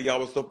I'm happy y'all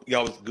was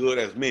good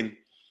as men.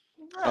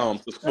 To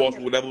squash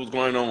whatever was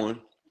going on.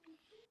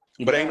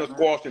 But ain't no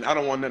squashing. I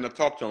don't want nothing to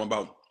talk to him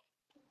about.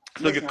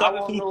 So Listen,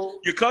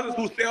 your cousins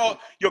who sell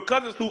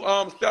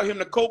him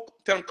the coke,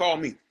 tell him call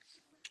me.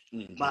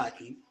 Mm-hmm. Bye,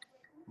 Keith.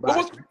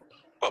 Bye,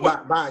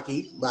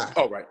 Keith. Bye.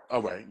 All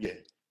right, yeah.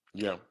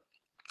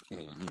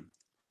 Mm-hmm.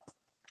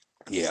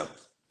 Yeah.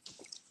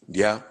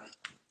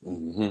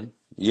 Mm-hmm.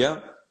 Yeah.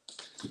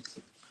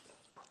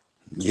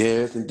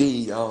 Yes,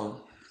 indeed.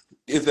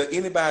 Is there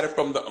anybody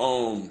from the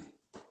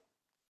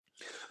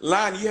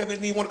line? You have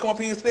anything you want to come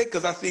up here and say?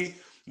 Because I see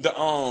the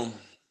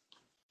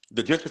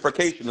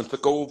gentrification that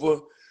took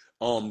over.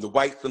 The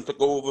whites that took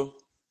over.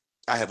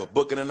 I have a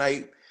booking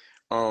tonight.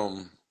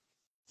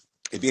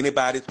 If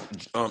anybody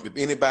with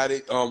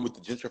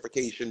the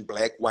gentrification,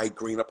 black, white,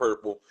 green, or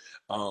purple,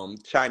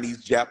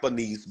 Chinese,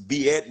 Japanese,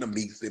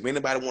 Vietnamese, if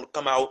anybody want to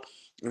come out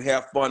and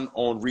have fun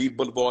on Reed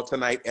Boulevard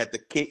tonight at the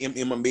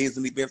KMM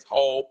Amazing Events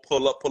Hall,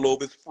 pull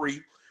over, it's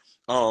free.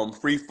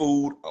 Free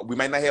food. We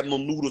might not have no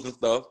noodles and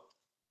stuff.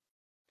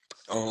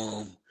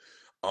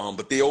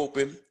 But they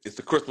open. It's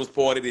a Christmas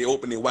party. They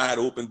open. They're wide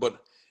open.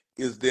 But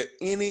is there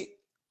any?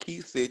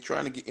 Keith said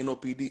trying to get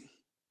NOPD.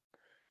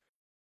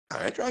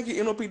 I ain't trying to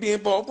get NOPD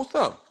involved. What's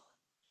up?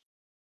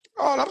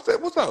 All I'm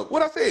saying, what's up?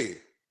 What I said?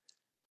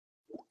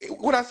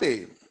 What I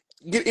said?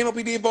 Get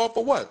NOPD involved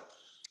for what?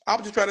 I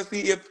was just trying to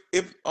see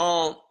if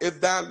Don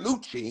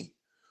Lucci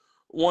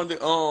wanted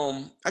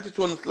to, I just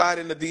want to slide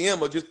in the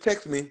DM or just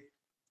text me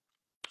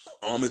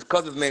his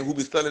cousin's name who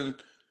be selling.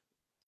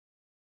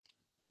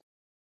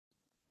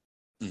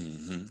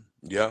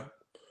 Yeah,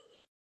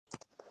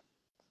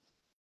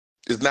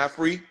 it's not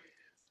free.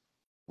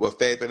 Well,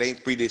 fact that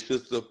ain't free, they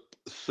should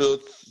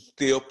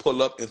still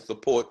pull up and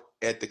support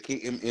at the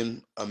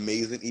KMN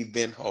Amazing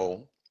Event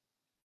Hall.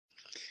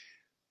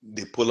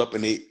 They pull up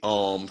and they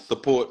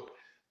support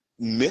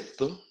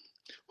Mister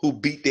who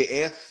beat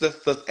their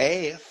ancestors'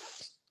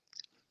 ass.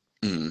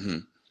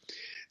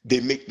 They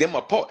make them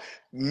a part.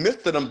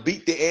 Mister them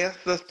beat their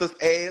ancestors'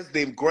 ass,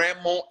 their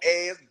grandma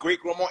ass, great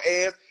grandma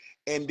ass,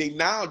 and they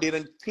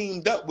done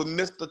teamed up with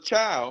Mr.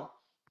 Child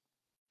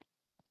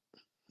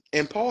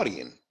and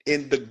partying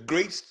in the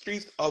great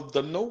streets of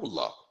the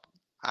NOLA.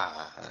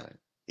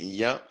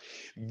 Yeah.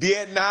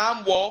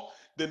 Vietnam War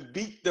then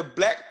beat the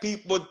black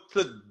people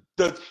to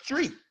the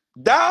street,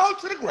 down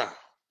to the ground.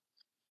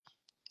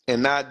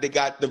 And now they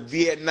got the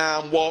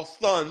Vietnam War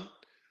son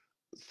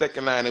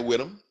second lining with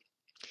them.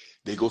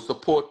 They go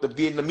support the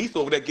Vietnamese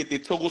over there, get their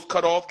toes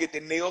cut off, get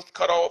their nails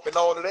cut off, and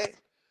all of that.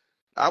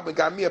 I went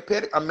got me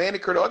a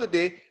manicure the other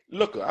day.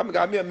 Look, I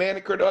got me a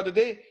manicure the other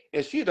day,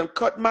 and she done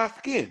cut my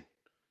skin.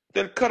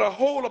 Then cut a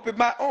hole up in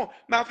my arm,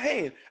 my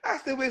hand. I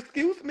said, well,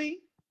 excuse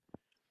me.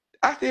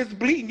 I said, it's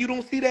bleeding. You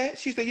don't see that?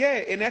 She said,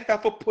 yeah, and that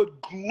heifer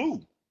put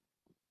glue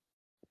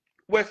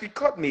where she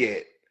cut me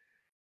at.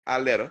 I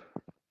let her.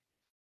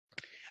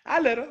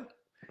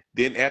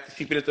 Then after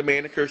she finished the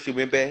manicure, she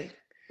went back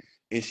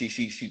and she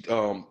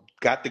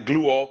got the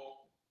glue off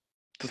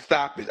to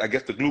stop it. I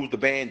guess the glue was the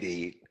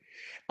Band-Aid.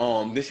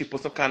 Then she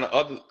put some kind of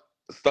other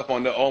stuff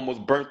on there,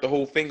 almost burnt the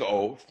whole finger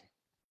off.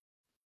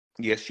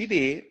 Yes, she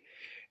did.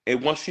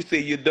 And once she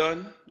said, you're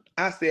done,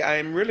 I said, I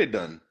am really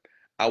done.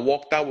 I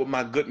walked out with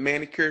my good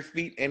manicured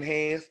feet and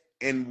hands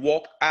and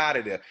walked out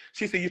of there.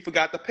 She said, you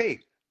forgot to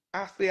pay.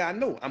 I said, I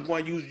know. I'm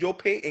going to use your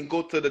pay and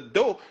go to the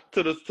door,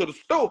 to the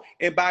store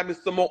and buy me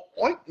some more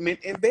ointment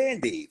and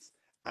Band-Aids.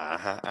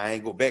 I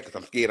ain't go back because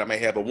I'm scared I may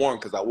have a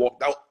warrant because I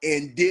walked out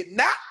and did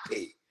not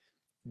pay.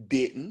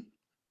 Didn't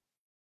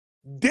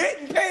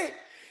pay.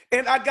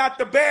 And I got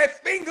the bad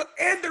finger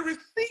and the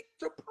receipt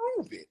to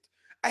prove it.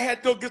 I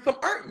had to go get some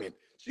ointment.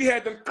 She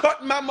had them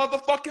cut my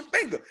motherfucking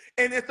finger.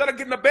 And instead of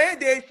getting a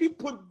Band-Aid, she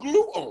put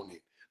glue on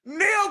it.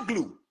 Nail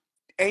glue.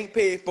 Ain't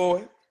paid for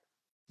it.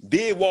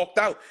 Did walked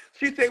out.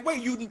 She said,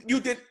 wait, you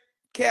did,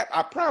 Cap,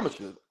 I promise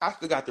you, I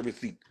still got the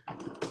receipt.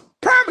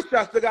 Promise you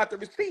I still got the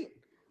receipt.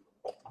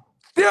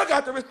 Still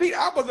got the receipt.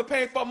 I wasn't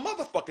paying for a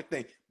motherfucking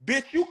thing.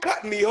 Bitch, you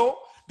cut me, ho.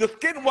 The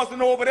skin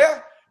wasn't over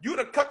there. You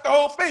done cut the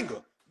whole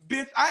finger.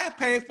 Bitch, I ain't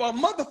paying for a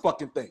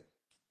motherfucking thing.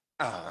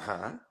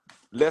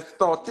 Let's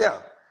start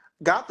there.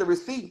 Got the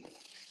receipt.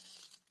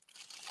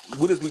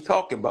 What is we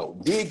talking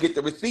about? Did get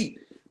the receipt.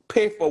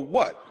 Pay for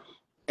what?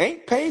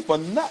 Ain't paying for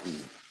nothing.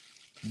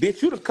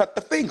 Bitch, you done cut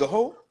the finger,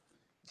 ho.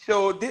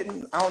 Sure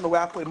didn't. I don't know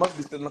where I put it. Must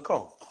be still in the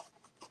car.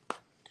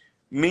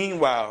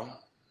 Meanwhile,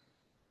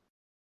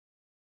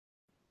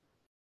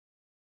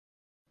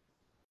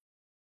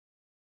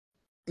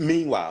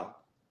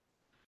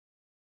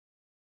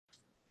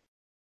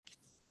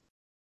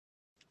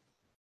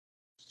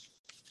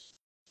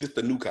 this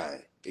the new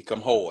kind. It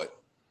come hard.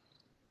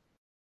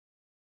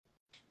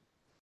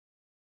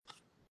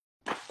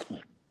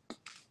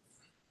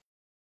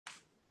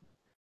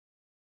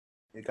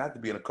 It got to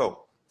be in a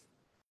coat.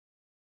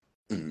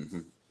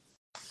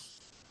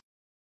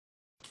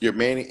 Your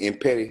Manny and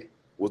Petty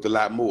was a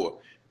lot more.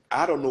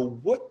 I don't know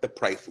what the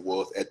price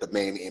was at the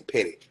Manny and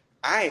Petty.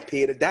 I ain't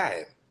paid a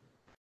dime.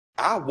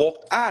 I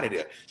walked out of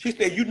there. She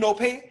said, you no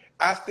pay?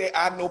 I said,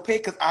 I no pay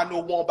because I no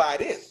won't buy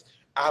this.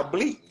 I'm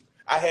bleeding.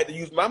 I had to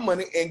use my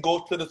money and go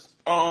to the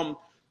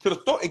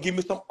store and give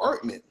me some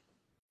ointment.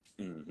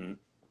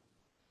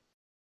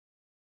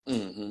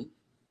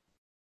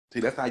 See,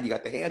 that's how you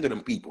got to handle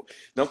them people.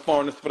 Them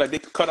foreigners feel like they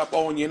can cut up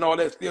on you and all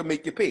that, still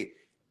make you pay.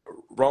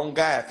 Wrong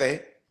guy, fam.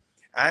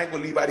 I ain't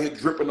gonna leave out here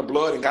dripping the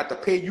blood and got to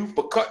pay you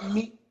for cutting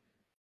me.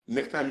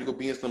 Next time you gonna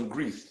be in some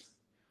grease.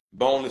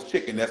 Boneless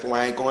chicken, that's why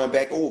I ain't going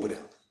back over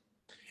there.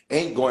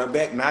 Ain't going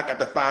back, now I got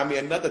to find me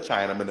another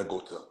Chinaman to go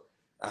to.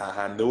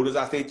 Notice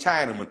I say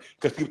Chinaman,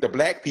 because see, with the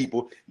black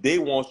people, they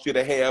want you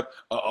to have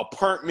an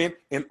apartment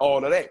and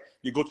all of that.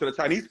 You go to the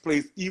Chinese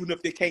place, even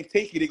if they can't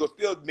take you, they go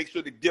still make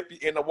sure they dip you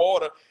in the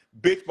water.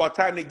 Bitch, by the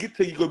time they get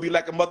to you, you're going to be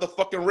like a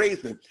motherfucking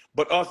raisin.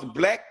 But us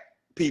black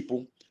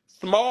people,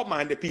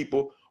 small-minded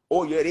people,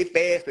 oh yeah, they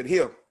fast in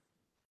here.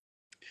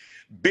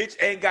 Bitch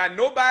ain't got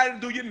nobody to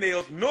do your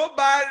nails,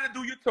 nobody to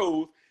do your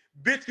toes.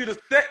 Bitch, you just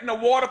sat in the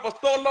water for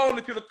so long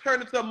that you just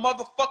turned into a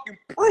motherfucking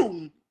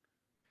prune.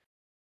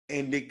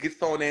 And they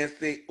get on there and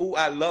say, oh,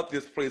 I love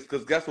this place,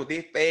 because guess what?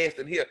 They fast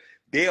in here.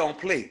 They don't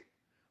play.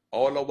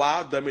 All the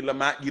while, dummy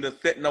Lamont, you done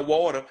sat in the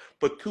water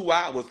for 2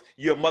 hours.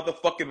 You're a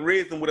motherfucking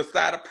raisin with a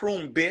side of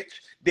prune, bitch.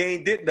 They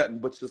ain't did nothing,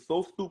 but you're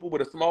so stupid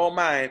with a small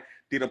mind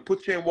They done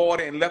put you in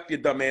water and left your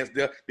dumb ass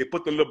there. They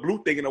put the little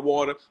blue thing in the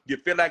water. You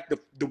feel like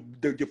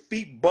your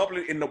feet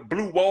bubbling in the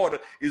blue water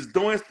is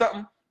doing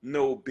something?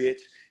 No, bitch.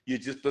 You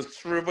just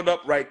shriveled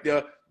up right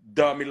there,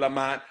 dummy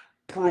Lamont.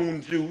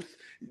 Prune juice.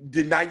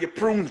 Deny your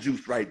prune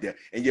juice right there.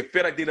 And you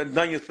feel like they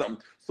done you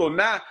something. So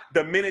now,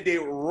 the minute they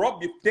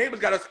rub your, they even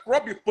got to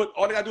scrub your foot.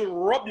 All they got to do is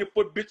rub your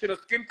foot, bitch, and the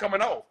skin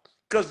coming off.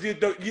 Because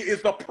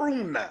it's a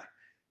prune now.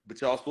 But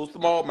y'all so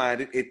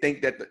small-minded and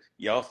think that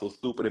y'all so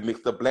stupid and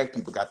mixed up. Black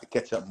people got to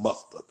catch up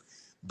mustard.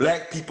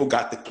 Black people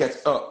got to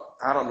catch up.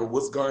 I don't know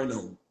what's going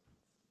on.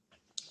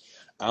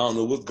 I don't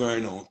know what's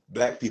going on.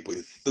 Black people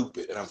is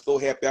stupid. And I'm so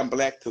happy I'm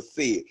black to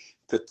say it.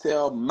 To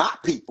tell my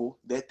people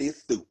that they're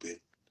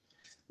stupid.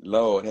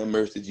 Lord have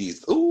mercy,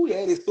 Jesus. Ooh,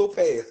 yeah, they so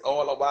fast.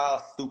 All the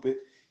while, stupid.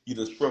 You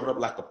just shriveled up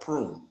like a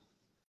prune.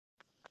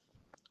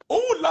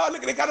 Oh, Lord,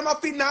 look, they got on my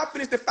feet now. I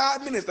finished in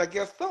 5 minutes, I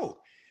guess so.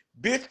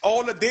 Bitch,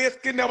 all the dead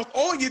skin that was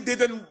on you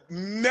didn't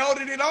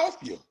melted it off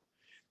you.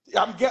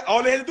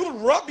 All they had to do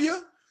was rub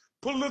you,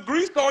 put a little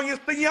grease on you,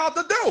 and send you out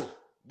the door.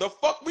 The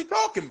fuck we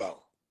talking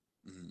about?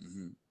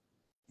 Mm-hmm.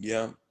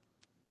 Yeah.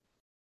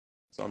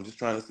 So I'm just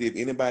trying to see if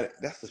anybody,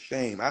 that's a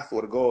shame. I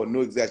swear to God,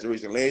 no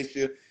exaggeration. Last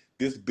year,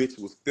 this bitch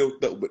was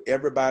filled up with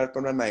everybody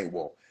from the night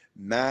walk.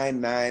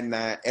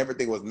 999,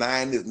 everything was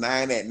 9 this,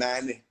 9 that,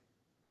 9 that.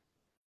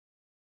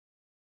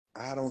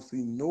 I don't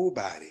see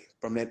nobody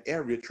from that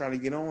area trying to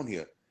get on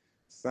here.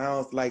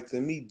 Sounds like to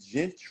me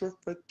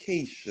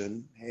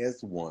gentrification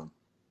has won.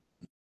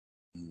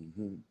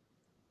 Mm-hmm.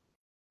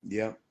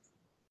 Yep.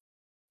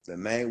 The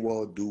man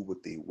will do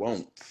what they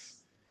want.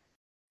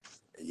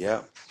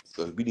 Yep.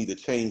 So we need to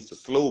change the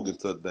slogan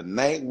to the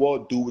night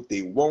will do what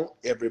they want.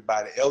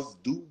 Everybody else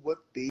do what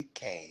they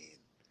can.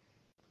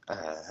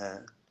 Uh-huh.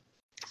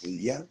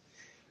 Yeah.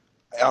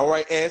 All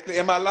right, Ashley.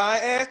 Am I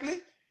lying,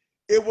 Ashley?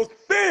 It was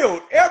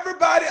filled.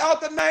 Everybody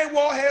out the night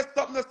wall has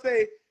something to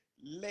say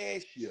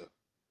last year.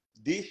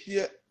 This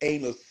year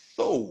ain't a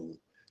soul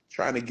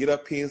trying to get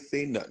up here and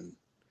say nothing.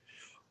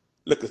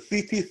 Look, a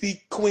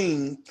CTC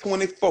Queen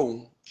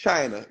 24,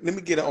 China. Let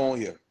me get her on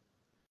here.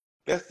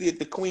 Let's see if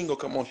the queen will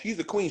come on. She's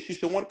a queen. She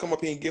should want to come up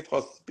here and give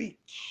her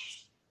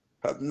speech.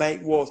 Her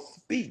night war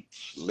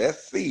speech.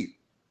 Let's see.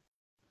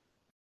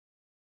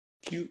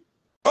 Cute.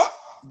 Oh,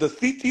 the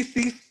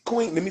CTC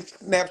Queen. Let me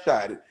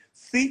snapshot it.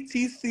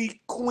 CTC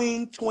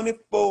Queen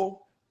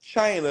 24,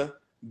 China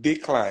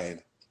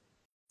declined.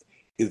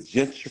 Is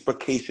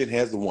gentrification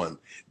has won.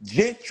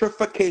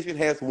 Gentrification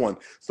has won.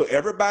 So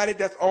everybody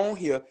that's on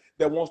here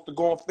that wants to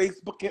go on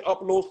Facebook and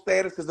upload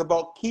statuses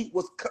about Keith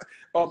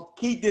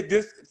Keith did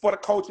this for the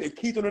culture and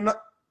Keith did another.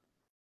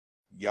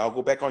 Y'all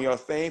go back on your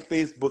same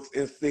Facebooks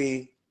and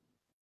say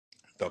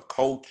the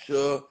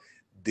culture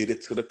did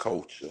it to the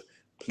culture.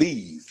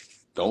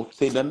 Please don't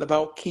say nothing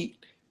about Keith,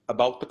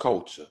 about the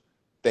culture.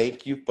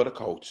 Thank you for the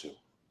culture.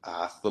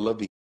 Hasta la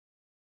vida.